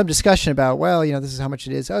some discussion about, well, this is how much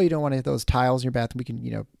it is. Oh, you don't want those tiles in your bathroom, we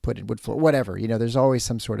can put in wood floor, whatever. There's always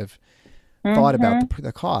some sort of thought about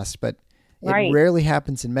the cost, but it rarely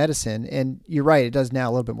happens in medicine. And you're right, it does now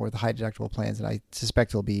a little bit more with the high deductible plans, and I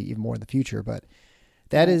suspect it'll be even more in the future. But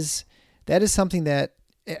that is something that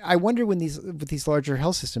I wonder with these larger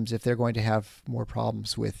health systems, if they're going to have more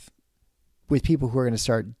problems with people who are going to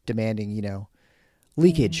start demanding,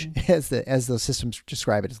 leakage, as those systems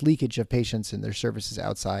describe it, as leakage of patients and their services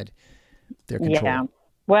outside their control. Yeah.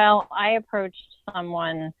 Well, I approached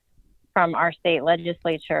someone from our state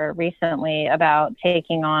legislature recently about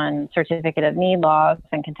taking on certificate of need laws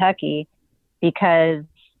in Kentucky, because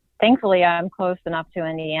thankfully I'm close enough to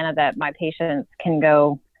Indiana that my patients can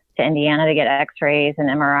go to Indiana to get x-rays and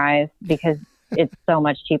MRIs, because it's so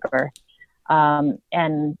much cheaper.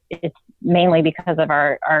 And it's mainly because of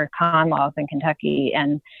our con laws in Kentucky.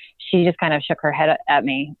 And she just kind of shook her head at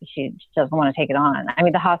me. She doesn't want to take it on. I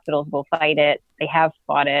mean, the hospitals will fight it. They have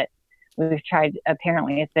fought it. We've tried,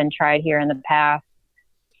 apparently it's been tried here in the past.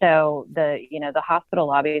 So the hospital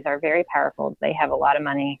lobbies are very powerful. They have a lot of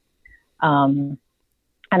money. And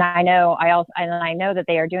I know that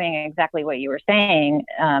they are doing exactly what you were saying,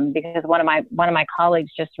 because one of my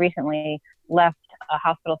colleagues just recently left a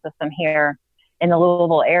hospital system here in the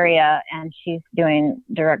Louisville area, and she's doing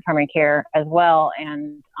direct primary care as well.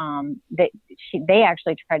 And they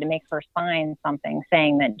actually tried to make her sign something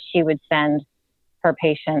saying that she would send her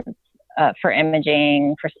patients for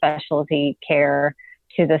imaging, for specialty care,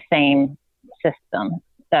 to the same system.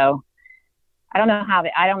 So I don't know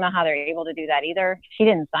how they're able to do that either. She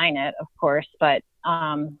didn't sign it, of course, but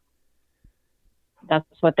that's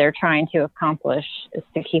what they're trying to accomplish, is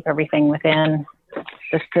to keep everything within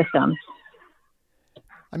the system.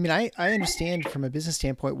 I mean, I understand from a business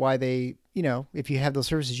standpoint why they, if you have those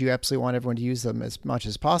services, you absolutely want everyone to use them as much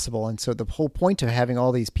as possible. And so the whole point of having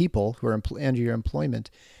all these people who are under your employment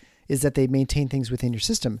is that they maintain things within your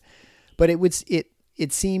system. But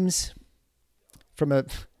it seems from a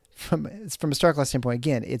Stark standpoint,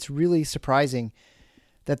 again, it's really surprising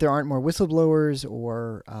that there aren't more whistleblowers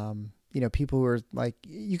or people who are like,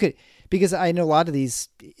 you could, because I know a lot of these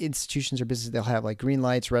institutions or businesses, they'll have like green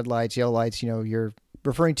lights, red lights, yellow lights, you're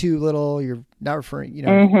referring too little, you're not referring,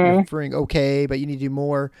 you're referring okay, but you need to do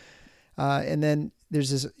more. And then there's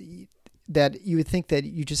this, that you would think that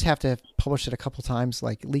you just have to publish it a couple times,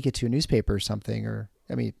 like leak it to a newspaper or something, or,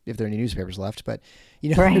 I mean, if there are any newspapers left, but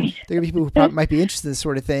right. There are going to be people who probably might be interested in this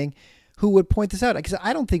sort of thing who would point this out. Because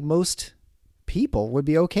I don't think most people would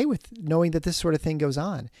be okay with knowing that this sort of thing goes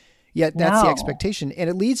on. Yet that's the expectation. And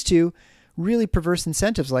it leads to really perverse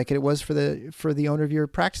incentives, like it was for the owner of your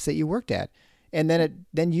practice that you worked at. And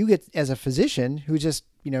then you get, as a physician who just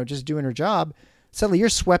doing her job, suddenly you're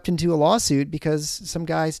swept into a lawsuit because some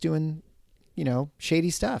guy's doing,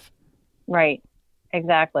 shady stuff. Right.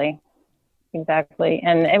 Exactly.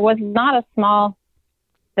 And it was not a small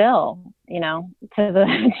bill, to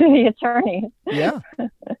the attorney. Yeah.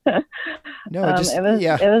 No, it was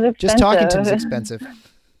expensive. Just talking to him is expensive.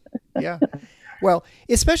 Yeah. Well,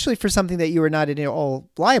 especially for something that you were not all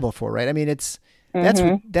liable for, right? I mean,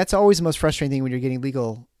 that's always the most frustrating thing when you're getting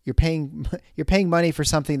legal. You're paying money for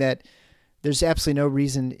something that there's absolutely no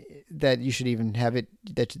reason that you should even have it,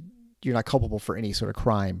 that you're not culpable for any sort of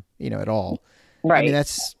crime, at all. Right. I mean,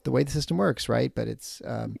 that's the way the system works, right? But it's,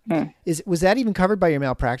 was that even covered by your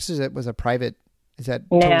malpractice? Is that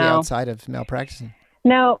totally outside of malpractice?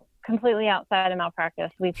 No, completely outside of malpractice.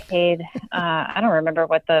 We paid, I don't remember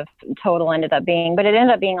what the total ended up being, but it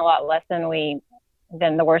ended up being a lot less than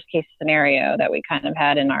the worst case scenario that we kind of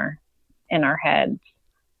had in our heads.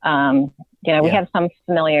 We have some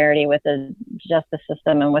familiarity with the justice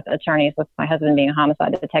system and with attorneys, with my husband being a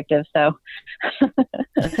homicide detective. So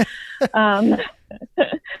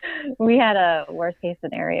we had a worst case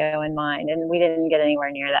scenario in mind, and we didn't get anywhere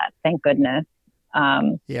near that. Thank goodness.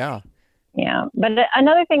 Yeah. But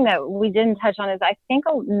another thing that we didn't touch on is I think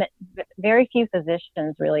very few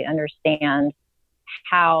physicians really understand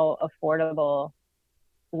how affordable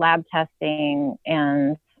lab testing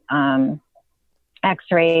and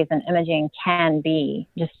X-rays and imaging can be,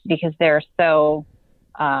 just because they're so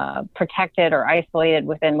protected or isolated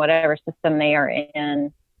within whatever system they are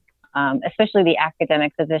in, especially the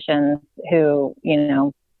academic physicians who,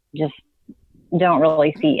 just don't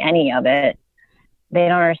really see any of it. They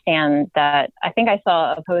don't understand that. I think I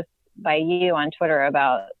saw a post by you on Twitter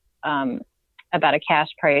about a cash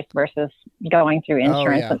price versus going through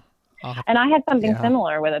insurance. Oh, yeah. And I had something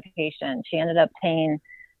similar with a patient. She ended up paying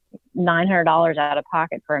 $900 out of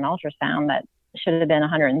pocket for an ultrasound that should have been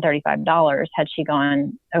 $135 had she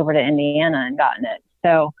gone over to Indiana and gotten it.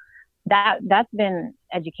 So that's been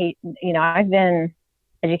I've been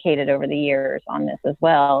educated over the years on this as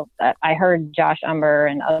well. I heard Josh Umber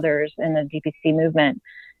and others in the DPC movement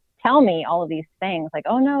tell me all of these things, like,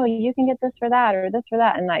 oh no, you can get this for that or this for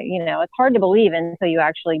that. And it's hard to believe until you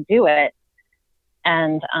actually do it.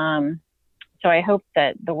 And so I hope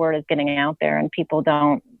that the word is getting out there and people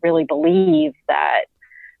don't really believe that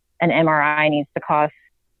an MRI needs to cost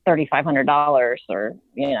 $3,500 or,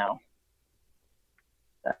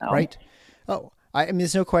 So. Right. Oh, I mean,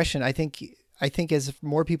 there's no question. I think as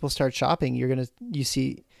more people start shopping, you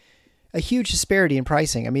see a huge disparity in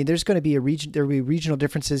pricing. I mean, there's going to be there will be regional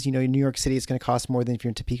differences. In New York City, it's going to cost more than if you're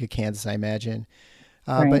in Topeka, Kansas, I imagine.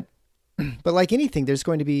 Right. But like anything, there's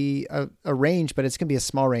going to be a range, but it's going to be a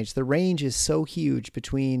small range. The range is so huge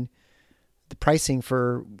between the pricing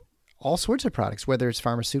for all sorts of products, whether it's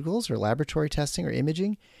pharmaceuticals or laboratory testing or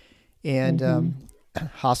imaging and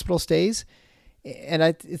hospital stays. And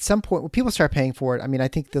at some point, when people start paying for it, I mean, I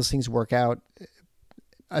think those things work out.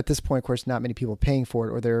 At this point, of course, not many people are paying for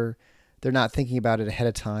it, or they're not thinking about it ahead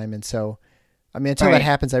of time. And so, I mean, until that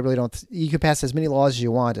happens, I really don't. You can pass as many laws as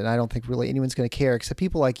you want, and I don't think really anyone's going to care, except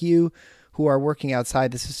people like you who are working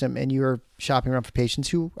outside the system and you're shopping around for patients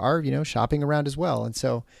who are, shopping around as well. And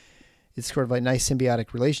so, it's sort of a nice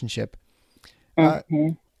symbiotic relationship. What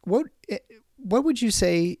would you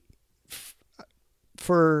say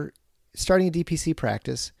for starting a DPC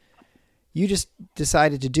practice? You just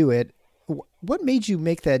decided to do it. What made you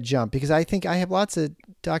make that jump? Because I think I have lots of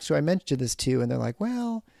docs who I mentioned this to, and they're like,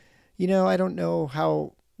 well, I don't know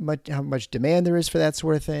how much demand there is for that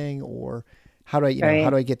sort of thing, or how do I, how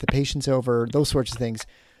do I get the patients over, those sorts of things.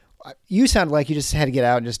 You sound like you just had to get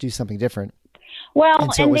out and just do something different. Well,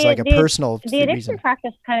 and so it was like a personal the addiction reason.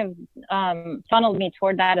 Practice kind of funneled me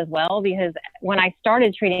toward that as well, because when I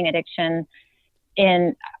started treating addiction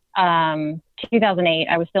in 2008,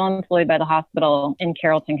 I was still employed by the hospital in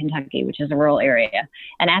Carrollton, Kentucky, which is a rural area.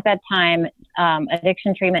 And at that time,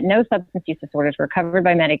 addiction treatment, no substance use disorders were covered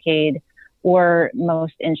by Medicaid or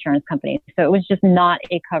most insurance companies. So it was just not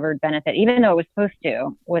a covered benefit, even though it was supposed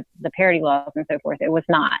to with the parity laws and so forth. It was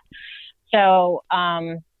not. So,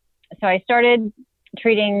 so I started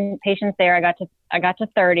treating patients there. I got to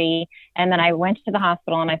 30, and then I went to the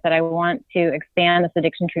hospital and I said, I want to expand this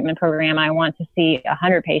addiction treatment program. I want to see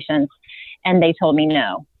 100 patients. And they told me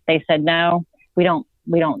no. They said, no, we don't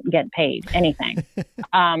get paid anything.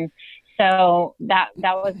 So that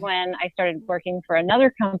was when I started working for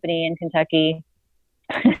another company in Kentucky.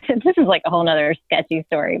 This is like a whole nother sketchy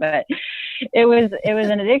story, but it was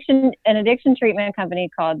an addiction treatment company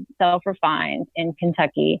called Self-Refined in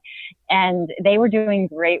Kentucky, and they were doing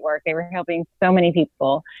great work. They were helping so many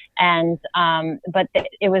people, and but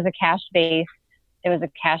it was a cash-based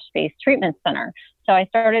treatment center. So I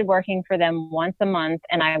started working for them once a month,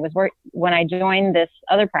 and when I joined this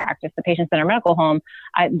other practice, the Patient Center Medical Home,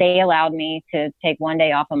 they allowed me to take one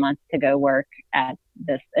day off a month to go work at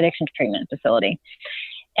this addiction treatment facility.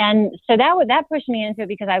 And so that pushed me into it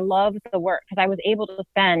because I loved the work, because I was able to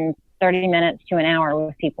spend 30 minutes to an hour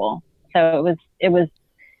with people. So it was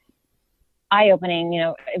eye-opening,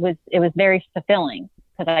 it was very fulfilling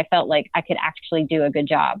because I felt like I could actually do a good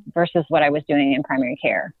job versus what I was doing in primary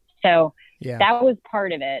care. So that was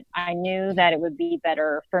part of it. I knew that it would be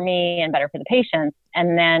better for me and better for the patients.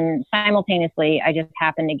 And then simultaneously, I just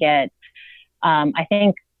happened to get, I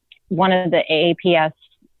think one of the AAPS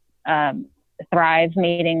Thrive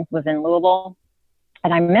meetings was in Louisville,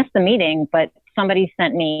 and I missed the meeting, but somebody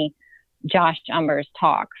sent me Josh Umber's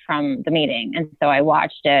talk from the meeting. And so I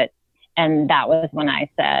watched it. And that was when I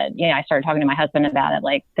said, I started talking to my husband about it.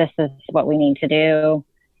 Like, this is what we need to do.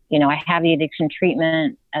 I have the addiction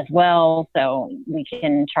treatment as well, so we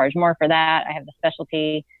can charge more for that. I have the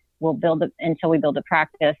specialty. We'll build it until we build a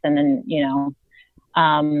practice. And then,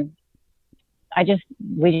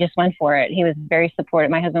 we just went for it. He was very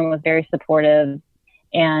supportive. My husband was very supportive.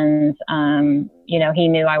 And, he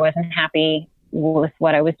knew I wasn't happy with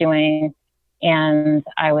what I was doing. And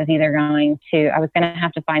I was going to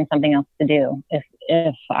have to find something else to do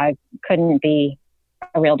if I couldn't be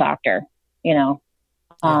a real doctor,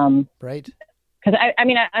 right. Because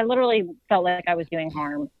I literally felt like I was doing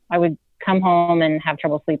harm. I would come home and have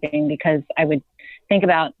trouble sleeping because I would think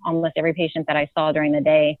about almost every patient that I saw during the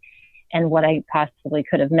day and what I possibly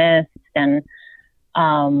could have missed. And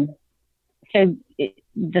so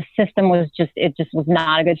the system was just was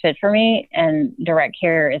not a good fit for me. And direct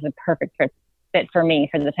care is a perfect fit for me,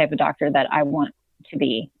 for the type of doctor that I want to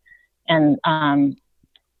be. And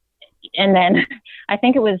then I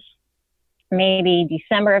think it was maybe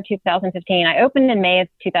December of 2015. I opened in May of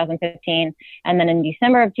 2015. And then in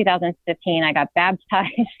December of 2015, I got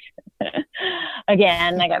baptized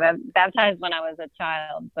again. I got baptized when I was a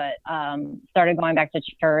child, but started going back to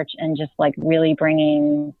church and just like really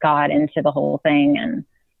bringing God into the whole thing. And,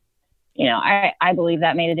 I believe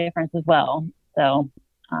that made a difference as well. So,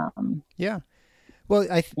 yeah. Well,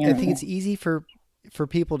 I think it's easy for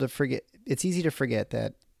people to forget. It's easy to forget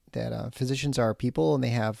that physicians are people, and they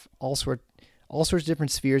have all sorts of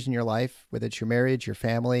different spheres in your life, whether it's your marriage, your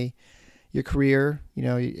family, your career,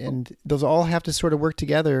 and those all have to sort of work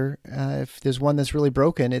together. If there's one that's really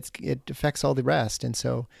broken, it affects all the rest. And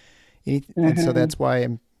so, and so that's why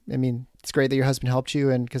it's great that your husband helped you,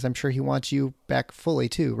 and because I'm sure he wants you back fully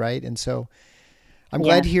too, right? And so I'm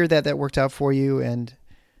glad to hear that worked out for you, and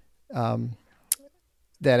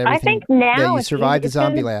that everything, I think now that you survived the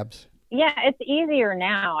zombie labs. Yeah, it's easier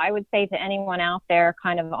now. I would say to anyone out there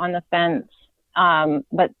kind of on the fence, and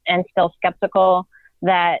still skeptical,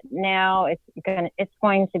 that now it's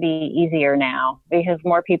going to be easier now because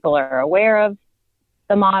more people are aware of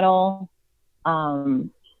the model.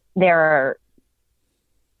 There are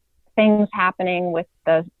things happening with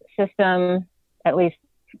the system, at least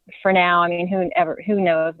for now. Who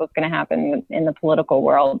knows what's going to happen in the political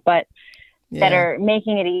world, but that are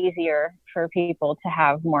making it easier for people to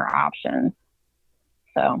have more options.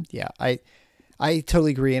 So yeah, I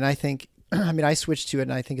totally agree. And I think, I switched to it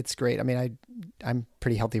and I think it's great. I'm a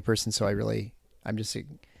pretty healthy person, so I'm just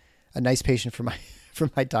a nice patient for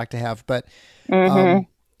my doc to have. But I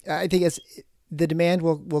think as the demand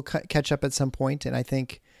will catch up at some point, and I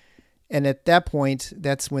think, and at that point,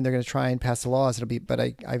 that's when they're going to try and pass the laws. But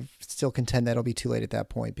I still contend that it'll be too late at that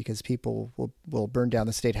point, because people will burn down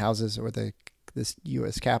the state houses or this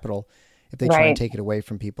U.S. Capitol if they try and take it away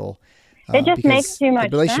from people. It just makes too much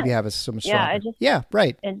sense. The relationship you have is so much stronger.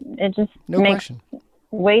 Right. It just no makes question.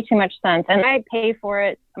 Way too much sense. And I pay for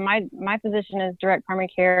it. My physician is direct primary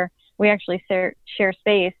care. We actually share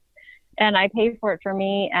space, and I pay for it for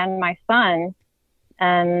me and my son.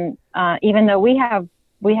 And even though we have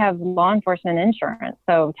law enforcement insurance,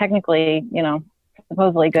 so technically,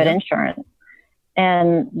 supposedly good insurance.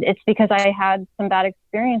 And it's because I had some bad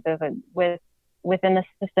experiences with within the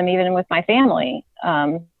system, even with my family.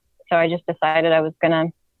 So I just decided I was going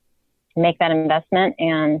to make that investment.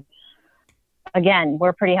 And again,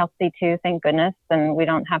 we're pretty healthy too, thank goodness. And we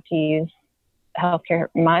don't have to use healthcare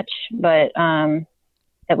much, but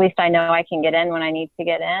at least I know I can get in when I need to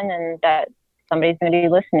get in, and that somebody's going to be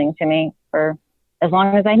listening to me for as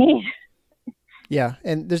long as I need. Yeah.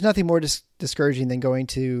 And there's nothing more discouraging than going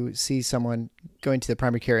to the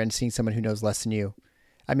primary care and seeing someone who knows less than you.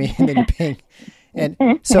 I mean, and then you're paying. And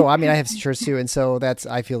so, I mean, I have insurance too. And so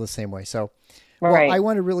I feel the same way. So, well, Right. I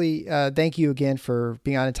want to really thank you again for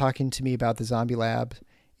being on and talking to me about the Zombie Lab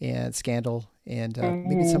and Scandal. And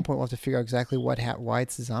maybe at some point we'll have to figure out exactly why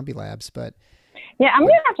it's the Zombie Labs. But yeah, I'm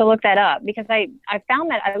going to have to look that up, because I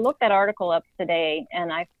found that I looked that article up today,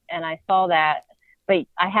 and I saw that, but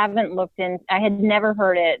I haven't looked in. I had never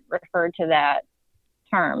heard it referred to that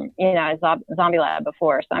term, as Zombie Lab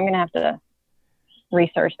before. So I'm going to have to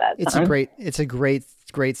research that. It's a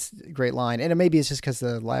great line. And maybe it's just because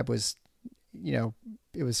the lab was, it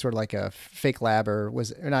was sort of like a fake lab, I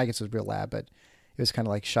guess it was a real lab, but it was kind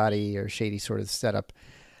of like shoddy or shady sort of setup.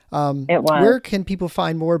 It was. Where can people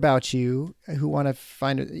find more about you who want to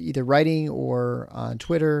find either writing or on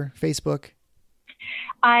Twitter, Facebook?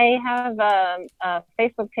 I have a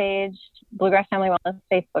Facebook page, Bluegrass Family Wellness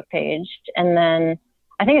Facebook page, and then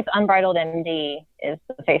I think it's Unbridled MD is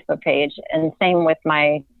the Facebook page, and same with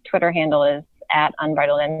my Twitter handle is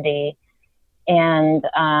 @UnbridledMD, and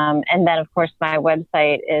then of course my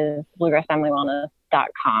website is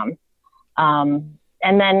bluegrassfamilywellness.com, and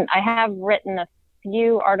then I have written a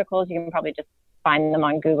few articles. You can probably just find them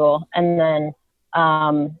on Google, and then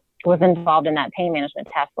was involved in that pain management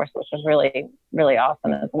task force, which was really, really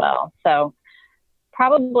awesome as well. So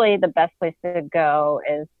probably the best place to go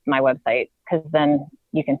is my website, because then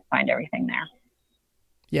you can find everything there.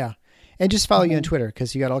 Yeah. And just follow you on Twitter,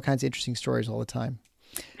 because you got all kinds of interesting stories all the time.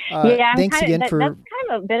 Yeah, thanks again that's kind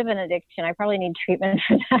of a bit of an addiction. I probably need treatment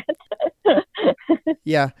for that.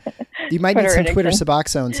 Yeah. You might need some Twitter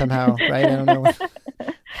Suboxone somehow, right? I don't know.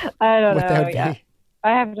 I don't what know. That would Yeah. be.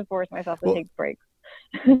 I have to force myself to take breaks.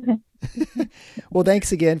 Well,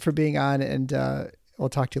 thanks again for being on, and we'll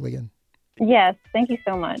talk to you again. Yes. Thank you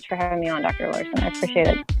so much for having me on, Dr. Larson. I appreciate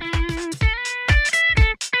it.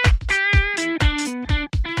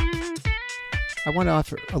 I want to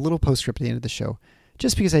offer a little postscript at the end of the show,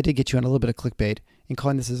 just because I did get you on a little bit of clickbait in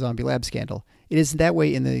calling this a Zombie Lab scandal. It is that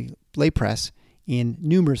way in the lay press in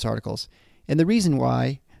numerous articles. And the reason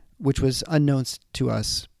why, which was unknown to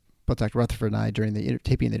us, both Dr. Rutherford and I, during the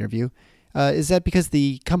taping of the interview, is that because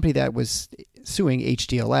the company that was suing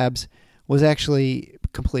HDL Labs was actually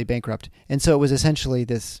completely bankrupt. And so it was essentially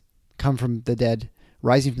this rising from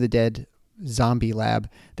the dead zombie lab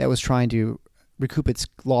that was trying to recoup its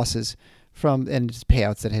losses and its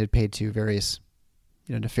payouts that it had paid to various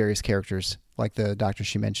nefarious characters, like the doctor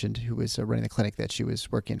she mentioned who was running the clinic that she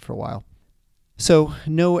was working in for a while. So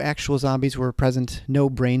no actual zombies were present, no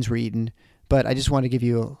brains were eaten, but I just wanted to give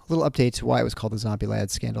you a little update to why it was called the Zombie Lab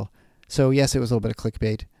scandal. So yes, it was a little bit of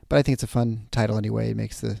clickbait, but I think it's a fun title anyway. It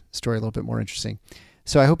makes the story a little bit more interesting.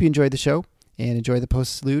 So I hope you enjoyed the show and enjoy the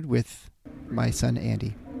postlude with my son,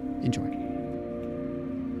 Andy. Enjoy.